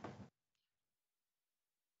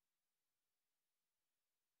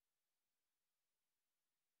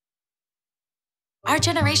 Our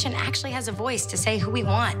generation actually has a voice to say who we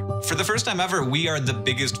want. For the first time ever, we are the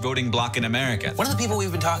biggest voting bloc in America. One of the people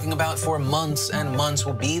we've been talking about for months and months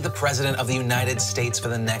will be the president of the United States for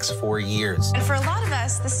the next 4 years. And for a lot of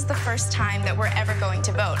us, this is the first time that we're ever going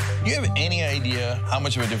to vote. Do you have any idea how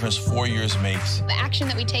much of a difference 4 years makes? The action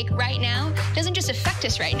that we take right now doesn't just affect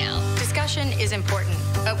us right now. Discussion is important,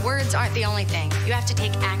 but words aren't the only thing. You have to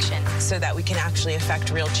take action. So that we can actually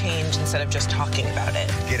affect real change instead of just talking about it.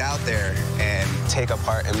 Get out there and take a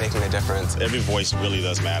part in making a difference. Every voice really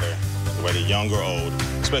does matter, whether young or old,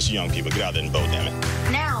 especially young people. Get out there and vote, damn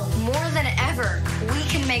it. Now, more than ever, we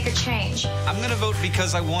can make a change. I'm gonna vote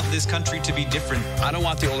because I want this country to be different. I don't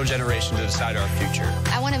want the older generation to decide our future.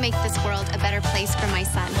 I want to make this world a better place for my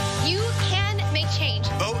son. You can make change.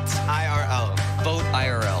 Vote IRL. Vote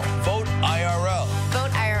IRL. Vote IRL.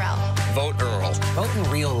 Vote IRL. Vote Earl. Vote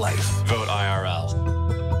in real life. Vote IRL.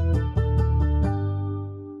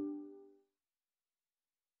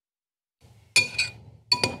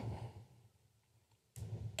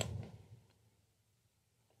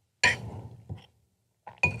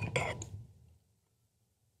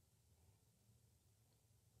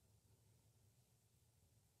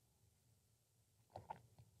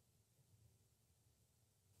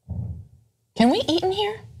 Can we eat in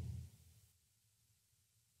here?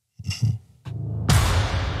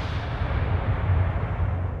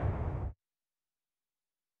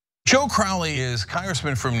 Joe Crowley is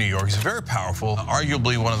congressman from New York. He's very powerful,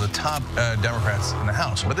 arguably one of the top Democrats in the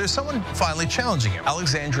House. But there's someone finally challenging him,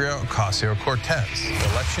 Alexandria Ocasio-Cortez.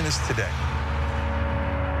 The election is today.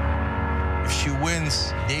 If she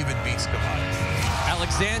wins, David beats Goliath.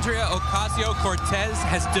 Alexandria Ocasio-Cortez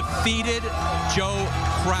has defeated Joe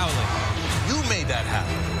Crowley. You made that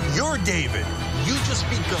happen. You're David. You just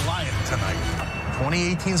beat Goliath tonight.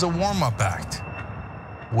 2018 is a warm-up act.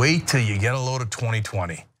 Wait till you get a load of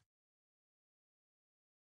 2020.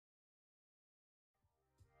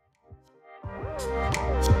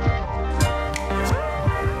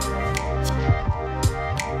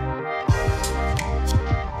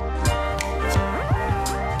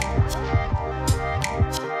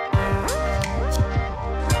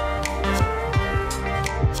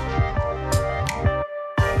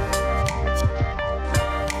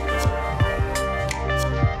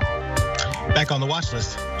 Back on the watch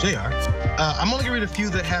list, Jayar. I'm only gonna read a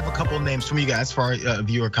few that have a couple of names from you guys for our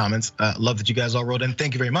viewer comments. Love that you guys all wrote in.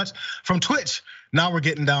 Thank you very much. From Twitch, now we're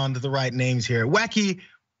getting down to the right names here. Wacky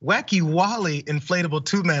Wally inflatable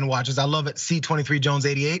two-man watches. I love it. C23 Jones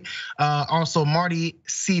 88. Also Marty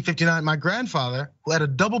C59. My grandfather, who had a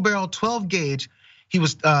double-barrel 12 gauge. He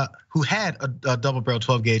was who had a double-barrel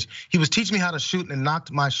 12 gauge. He was teaching me how to shoot and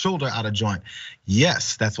knocked my shoulder out of joint.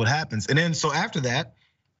 Yes, that's what happens. And then so after that,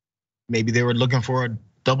 maybe they were looking for a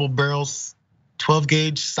double barrels 12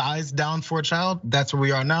 gauge size down for a child. That's where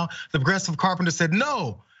we are now. The progressive carpenter said,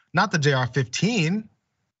 no, not the Ar-15. I'm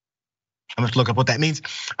gonna have to look up what that means.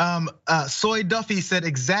 Soy Duffy said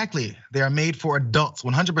exactly. They are made for adults,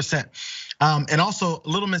 100%. And also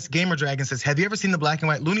Little Miss Gamer Dragon says, have you ever seen the black and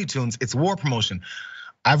white Looney Tunes? It's war promotion.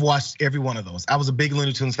 I've watched every one of those. I was a big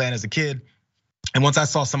Looney Tunes fan as a kid. And once I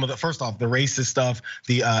saw some of the, first off, the racist stuff,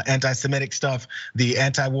 the anti-Semitic stuff, the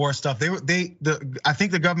anti-war stuff, I think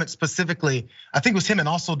the government specifically, I think it was him and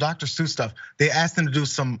also Dr. Seuss stuff. They asked them to do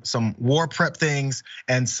some war prep things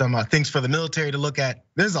and some things for the military to look at.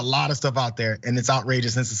 There's a lot of stuff out there, and it's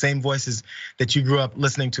outrageous. And it's the same voices that you grew up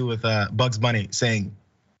listening to with Bugs Bunny saying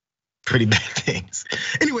pretty bad things.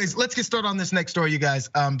 Anyways, let's get started on this next story, you guys,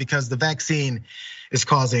 because the vaccine is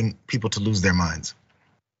causing people to lose their minds.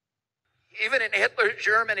 Even in Hitler's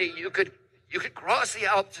Germany, you could cross the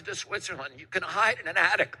Alps into Switzerland. You can hide in an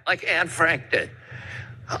attic like Anne Frank did.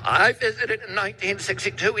 I visited in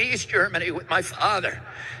 1962 East Germany with my father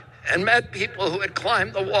and met people who had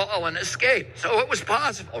climbed the wall and escaped. So it was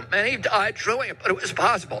possible. Many died doing it, but it was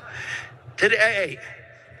possible. Today,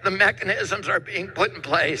 the mechanisms are being put in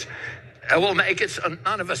place that will make it so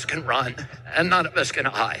none of us can run and none of us can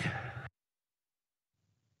hide.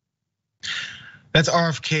 That's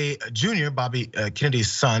RFK Jr., Bobby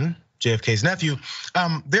Kennedy's son, JFK's nephew.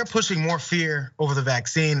 They're pushing more fear over the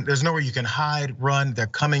vaccine. There's nowhere you can hide, run. They're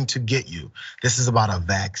coming to get you. This is about a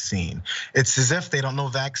vaccine. It's as if they don't know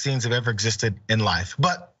vaccines have ever existed in life.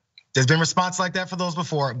 But there's been response like that for those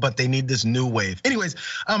before, but they need this new wave. Anyways,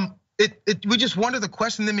 we just wonder, the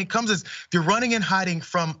question then becomes is, if you're running and hiding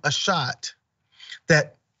from a shot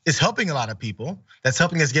that is helping a lot of people, that's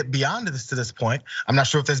helping us get beyond this to this point. I'm not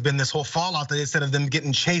sure if there's been this whole fallout that instead of them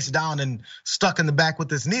getting chased down and stuck in the back with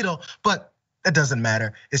this needle, but it doesn't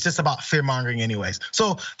matter. It's just about fear mongering anyways.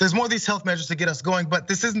 So there's more of these health measures to get us going, but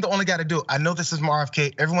this isn't the only guy to do it. I know this is from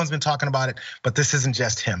RFK, everyone's been talking about it, but this isn't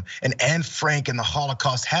just him. And Anne Frank and the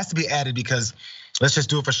Holocaust has to be added because let's just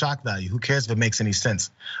do it for shock value. Who cares if it makes any sense?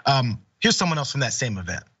 Here's someone else from that same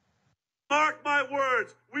event. Mark my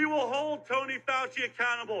words, we will hold Tony Fauci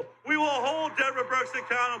accountable. We will hold Deborah Brooks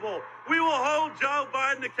accountable. We will hold Joe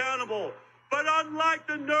Biden accountable. But unlike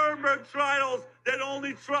the Nuremberg trials that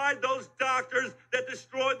only tried those doctors that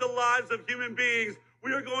destroyed the lives of human beings,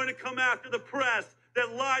 we are going to come after the press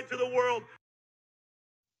that lied to the world.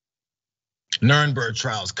 Nuremberg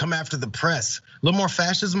trials, come after the press. A little more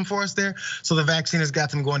fascism for us there. So the vaccine has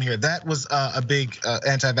got them going here. That was a big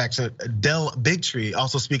anti-vaxxer, Del Bigtree,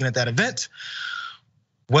 also speaking at that event.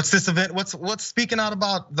 What's this event? What's speaking out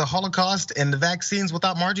about the Holocaust and the vaccines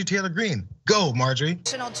without Marjorie Taylor Greene? Go, Marjorie.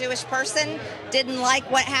 Rational Jewish person didn't like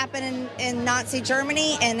what happened in Nazi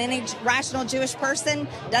Germany, and any rational Jewish person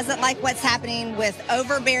doesn't like what's happening with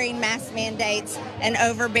overbearing mask mandates and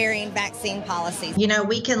overbearing vaccine policies. You know,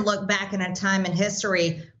 we can look back in a time in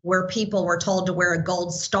history where people were told to wear a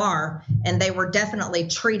gold star, and they were definitely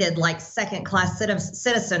treated like second-class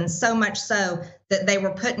citizens, so much so that they were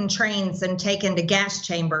put in trains and taken to gas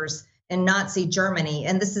chambers in Nazi Germany.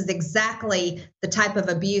 And this is exactly the type of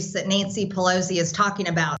abuse that Nancy Pelosi is talking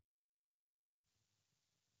about.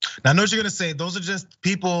 Now I know what you're gonna say. Those are just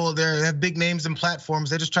people. They have big names and platforms.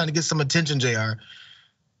 They're just trying to get some attention, JR.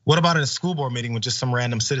 What about at a school board meeting with just some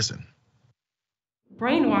random citizen?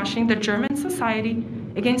 Brainwashing the German society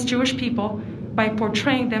against Jewish people by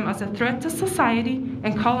portraying them as a threat to society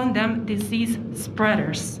and calling them disease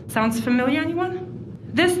spreaders. Sounds familiar, anyone?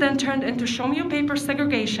 This then turned into show me your paper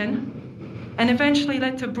segregation and eventually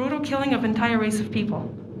led to brutal killing of entire race of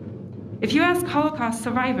people. If you ask Holocaust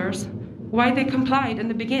survivors why they complied in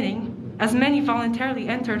the beginning, as many voluntarily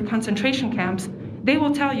entered concentration camps, they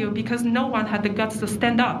will tell you because no one had the guts to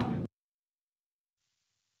stand up.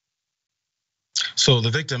 So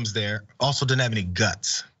the victims there also didn't have any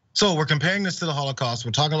guts. So we're comparing this to the Holocaust.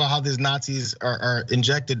 We're talking about how these Nazis are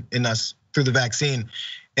injected in us through the vaccine,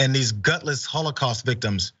 and these gutless Holocaust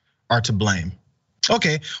victims are to blame.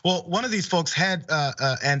 Okay, well, one of these folks had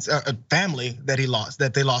a family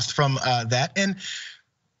that they lost from that, and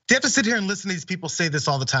they have to sit here and listen to these people say this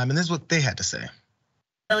all the time, and this is what they had to say.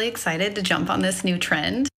 Really excited to jump on this new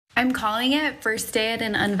trend. I'm calling it first day at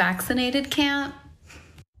an unvaccinated camp.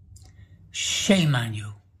 Shame on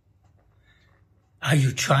you. Are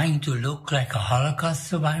you trying to look like a Holocaust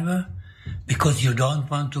survivor because you don't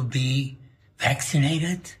want to be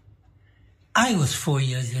vaccinated? I was 4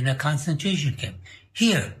 years in a concentration camp.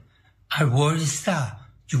 Here, I wore a star.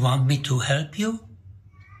 You want me to help you?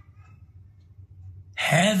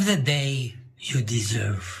 Have the day you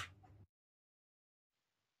deserve.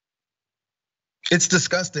 It's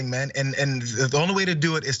disgusting, man. And the only way to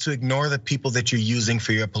do it is to ignore the people that you're using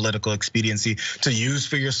for your political expediency, to use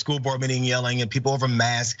for your school board meeting yelling and people over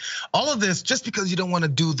masks. All of this just because you don't want to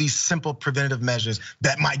do these simple preventative measures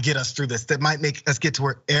that might get us through this, that might make us get to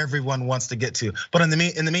where everyone wants to get to. But in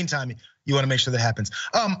the meantime, you want to make sure that happens.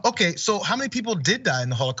 Okay, so how many people did die in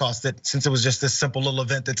the Holocaust that since it was just this simple little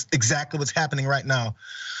event that's exactly what's happening right now?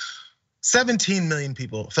 17 million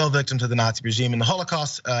people fell victim to the Nazi regime in the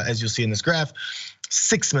Holocaust, as you'll see in this graph.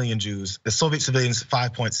 6 million Jews, the Soviet civilians,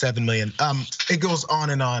 5.7 million. It goes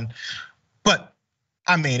on and on. But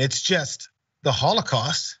I mean, it's just the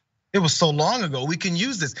Holocaust. It was so long ago, we can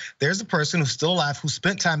use this. There's a person who's still alive, who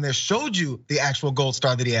spent time there, showed you the actual gold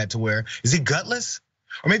star that he had to wear. Is he gutless?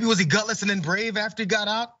 Or maybe was he gutless and then brave after he got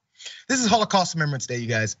out? This is Holocaust Remembrance Day, you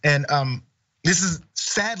guys. And this is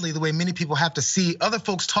sadly the way many people have to see other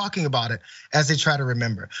folks talking about it as they try to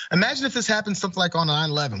remember. Imagine if this happened something like on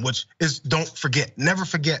 9/11, which is don't forget, never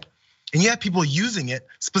forget. And you have people using it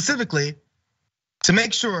specifically to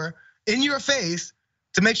make sure, in your face,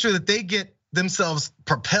 to make sure that they get themselves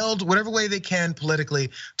propelled whatever way they can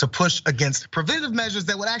politically to push against preventive measures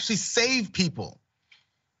that would actually save people.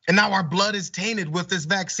 And now our blood is tainted with this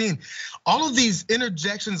vaccine. All of these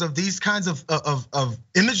interjections of these kinds of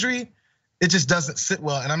imagery, it just doesn't sit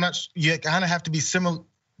well. And I'm not, you kind of have to be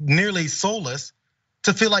nearly soulless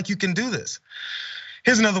to feel like you can do this.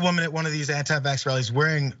 Here's another woman at one of these anti-vax rallies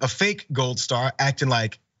wearing a fake gold star, acting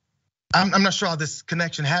like, I'm not sure how this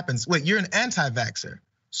connection happens. Wait, you're an anti-vaxxer.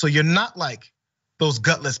 So you're not like those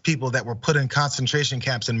gutless people that were put in concentration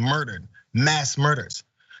camps and murdered, mass murders.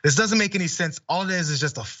 This doesn't make any sense. All it is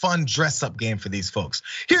just a fun dress-up game for these folks.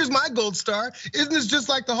 Here's my gold star. Isn't this just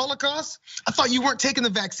like the Holocaust? I thought you weren't taking the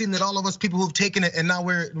vaccine, that all of us people who've taken it and now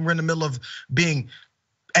we're in the middle of being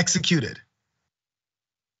executed.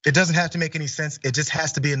 It doesn't have to make any sense. It just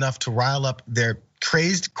has to be enough to rile up their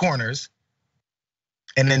crazed corners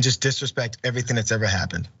and then just disrespect everything that's ever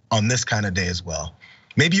happened on this kind of day as well.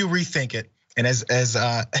 Maybe you rethink it. And as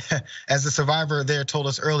the survivor there told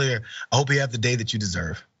us earlier, I hope you have the day that you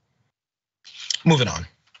deserve. Moving on.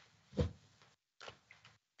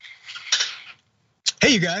 Hey,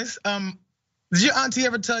 you guys, did your auntie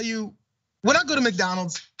ever tell you, when I go to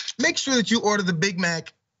McDonald's, make sure that you order the Big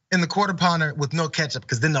Mac and the quarter pounder with no ketchup,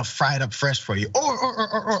 because then they'll fry it up fresh for you.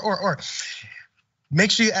 Or make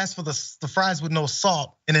sure you ask for the fries with no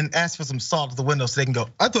salt, and then ask for some salt at the window so they can go,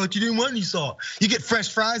 I thought you didn't want any salt. You get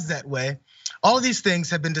fresh fries that way. All of these things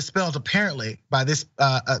have been dispelled apparently by this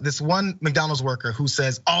one McDonald's worker who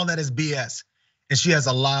says all that is BS. And she has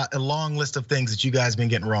a long list of things that you guys have been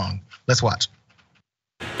getting wrong. Let's watch.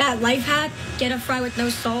 That life hack, get a fry with no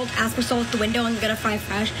salt, ask for salt at the window and get a fry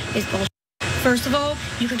fresh, is bullshit. First of all,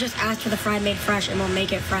 you can just ask for the fry made fresh and we'll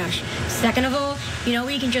make it fresh. Second of all, you know,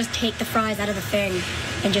 you can just take the fries out of the thing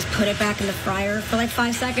and just put it back in the fryer for like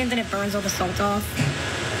 5 seconds and it burns all the salt off.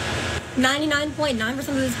 99.9%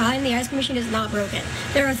 of the time, the ice cream machine is not broken.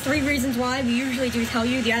 There are 3 reasons why we usually do tell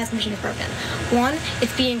you the ice cream machine is broken. 1,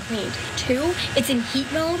 it's being cleaned. 2, it's in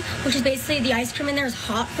heat mode, which is basically the ice cream in there is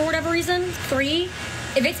hot for whatever reason. 3,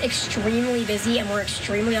 If it's extremely busy and we're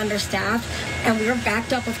extremely understaffed and we're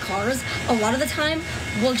backed up with cars, a lot of the time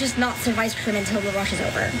we'll just not serve ice cream until the rush is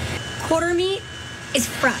over. Quarter meat is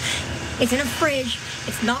fresh. It's in a fridge,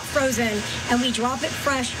 it's not frozen, and we drop it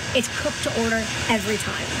fresh. It's cooked to order every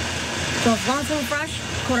time. So if you want something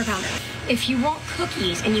fresh, quarter pounder. If you want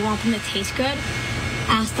cookies and you want them to taste good,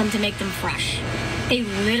 ask them to make them fresh. They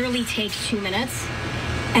literally take 2 minutes,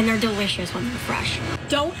 and they're delicious when they're fresh.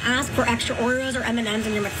 Don't ask for extra Oreos or M&Ms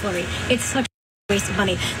in your McFlurry. It's such a waste of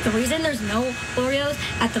money. The reason there's no Oreos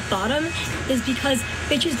at the bottom is because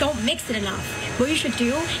bitches don't mix it enough. What you should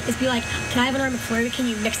do is be like, can I have another McFlurry? Can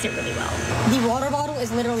you mix it really well? The water bottle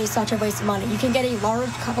is literally such a waste of money. You can get a large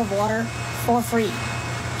cup of water for free.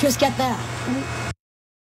 Just get that.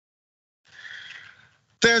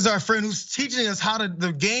 There's our friend who's teaching us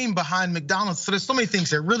the game behind McDonald's. So there's so many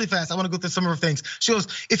things here. Really fast, I want to go through some of her things. She goes,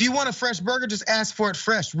 if you want a fresh burger, just ask for it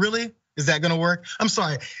fresh. Really? Is that gonna work? I'm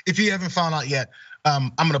sorry, if you haven't found out yet,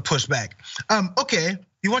 I'm gonna push back. Okay,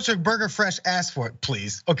 you want your burger fresh, ask for it,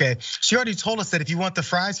 please. Okay, she already told us that if you want the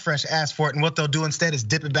fries fresh, ask for it. And what they'll do instead is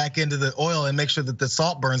dip it back into the oil and make sure that the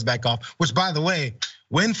salt burns back off, which by the way,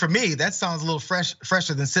 win for me. That sounds a little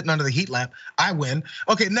fresher than sitting under the heat lamp. I win.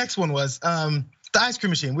 Okay, next one was, the ice cream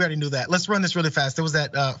machine, we already knew that. Let's run this really fast. There was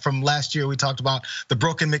that from last year, we talked about the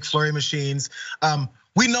broken McFlurry machines.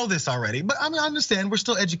 We know this already, but I mean, I understand, we're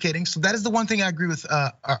still educating. So that is the one thing I agree with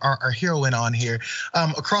our heroine on here.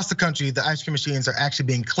 Across the country, the ice cream machines are actually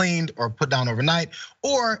being cleaned or put down overnight.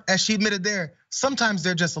 Or as she admitted there, sometimes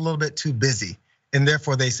they're just a little bit too busy. And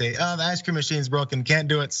therefore they say, oh, the ice cream machine's broken, can't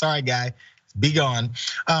do it, sorry guy, be gone.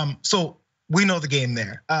 So we know the game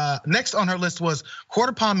there. Next on her list was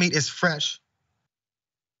quarter pound meat is fresh.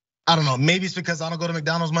 I don't know, maybe it's because I don't go to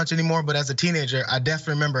McDonald's much anymore, but as a teenager, I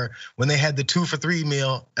definitely remember when they had the 2 for $3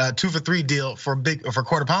 meal, 2 for $3 deal for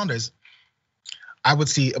quarter pounders. I would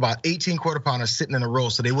see about 18 quarter pounders sitting in a row,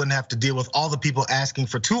 so they wouldn't have to deal with all the people asking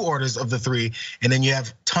for 2 orders of the 3, and then you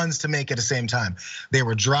have tons to make at the same time. They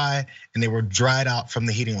were dry and they were dried out from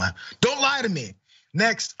the heating lamp. Don't lie to me.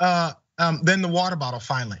 Next, then the water bottle,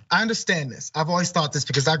 finally. I understand this. I've always thought this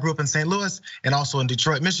because I grew up in St. Louis and also in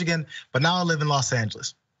Detroit, Michigan, but now I live in Los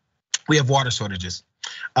Angeles. We have water shortages.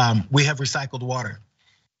 We have recycled water.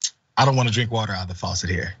 I don't want to drink water out of the faucet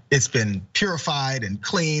here. It's been purified and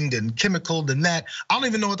cleaned and chemicaled and that. I don't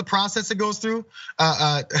even know what the process it goes through.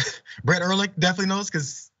 Brett Ehrlich definitely knows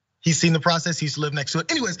because he's seen the process, he used to live next to it.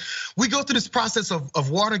 Anyways, we go through this process of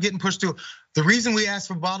water getting pushed through. The reason we ask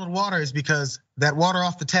for bottled water is because that water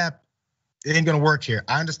off the tap, it ain't gonna work here.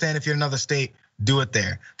 I understand if you're in another state, do it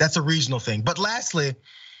there. That's a regional thing. But lastly,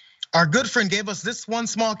 our good friend gave us this one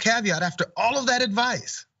small caveat after all of that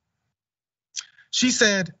advice. She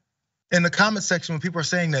said in the comment section when people are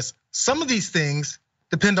saying this, some of these things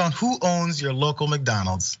depend on who owns your local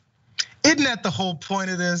McDonald's. Isn't that the whole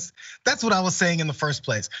point of this? That's what I was saying in the first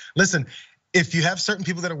place. Listen, if you have certain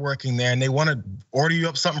people that are working there and they wanna order you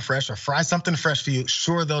up something fresh or fry something fresh for you,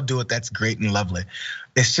 sure they'll do it, that's great and lovely.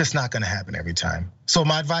 It's just not gonna happen every time. So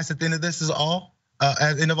my advice at the end of this is at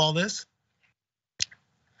the end of all this,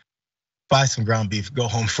 buy some ground beef, go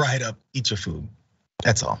home, fry it up, eat your food.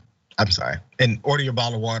 That's all. I'm sorry. And order your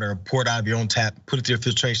bottle of water, pour it out of your own tap, put it through your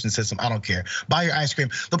filtration system. I don't care. Buy your ice cream.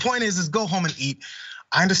 The point is go home and eat.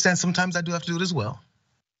 I understand sometimes I do have to do it as well.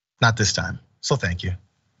 Not this time. So thank you.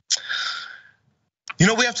 You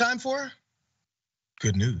know what we have time for?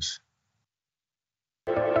 Good news.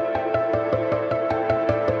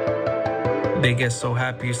 They get so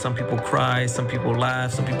happy. Some people cry, some people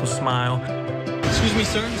laugh, some people smile. Excuse me,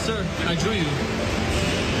 sir. Sir, I drew you.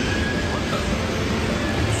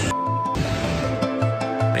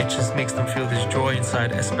 It just makes them feel this joy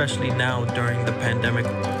inside, especially now during the pandemic.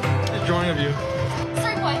 This drawing of you.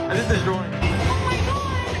 Sorry, what? I did this drawing. Oh my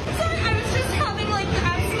god! Sorry, I was just having like the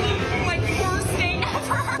absolute worst day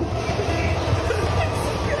ever.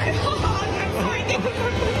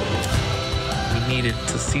 We needed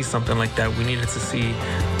to see something like that. We needed to see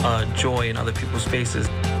joy in other people's faces.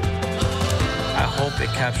 I hope it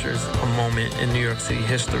captures a moment in New York City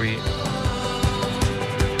history. Are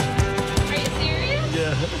you serious?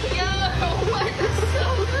 Yeah. Yo, what? So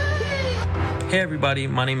good. Hey everybody,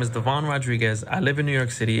 my name is Devon Rodriguez. I live in New York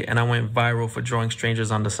City and I went viral for drawing strangers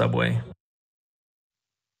on the subway.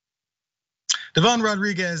 Devon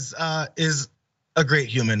Rodriguez is a great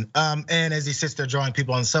human. And as he sits there drawing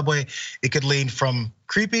people on the subway, it could lean from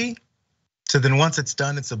creepy to then once it's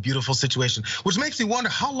done, it's a beautiful situation, which makes me wonder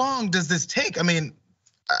how long does this take? I mean,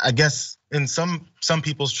 I guess in some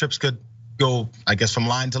people's trips could go, I guess, from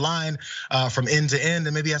line to line, from end to end,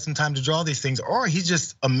 and maybe he has some time to draw these things, or he's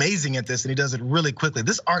just amazing at this and he does it really quickly.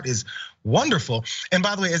 This art is wonderful. And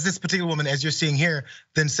by the way, as this particular woman, as you're seeing here,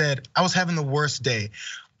 then said, I was having the worst day.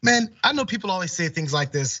 Man, I know people always say things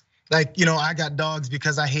like this, like, I got dogs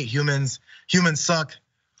because I hate humans. Humans suck.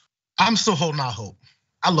 I'm still holding out hope.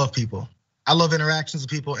 I love people. I love interactions with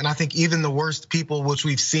people. And I think even the worst people, which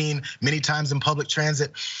we've seen many times in public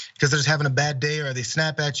transit, because they're just having a bad day or they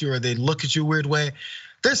snap at you or they look at you a weird way,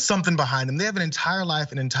 there's something behind them. They have an entire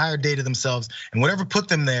life, an entire day to themselves. And whatever put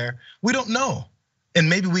them there, we don't know. And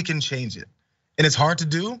maybe we can change it. And it's hard to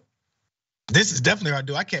do. This is definitely hard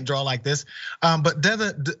to do. I can't draw like this. But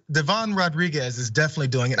Devon Rodriguez is definitely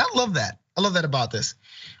doing it. I love that. I love that about this.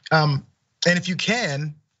 And if you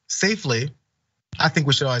can, safely, I think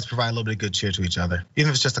we should always provide a little bit of good cheer to each other, even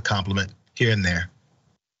if it's just a compliment here and there.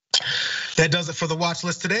 That does it for the watch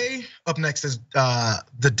list today. Up next is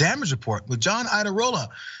the damage report with John Idarola.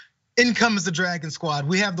 In comes the Dragon Squad.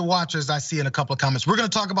 We have the watchers I see in a couple of comments. We're gonna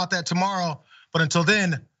talk about that tomorrow, but until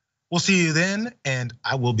then, we'll see you then, and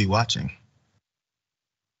I will be watching.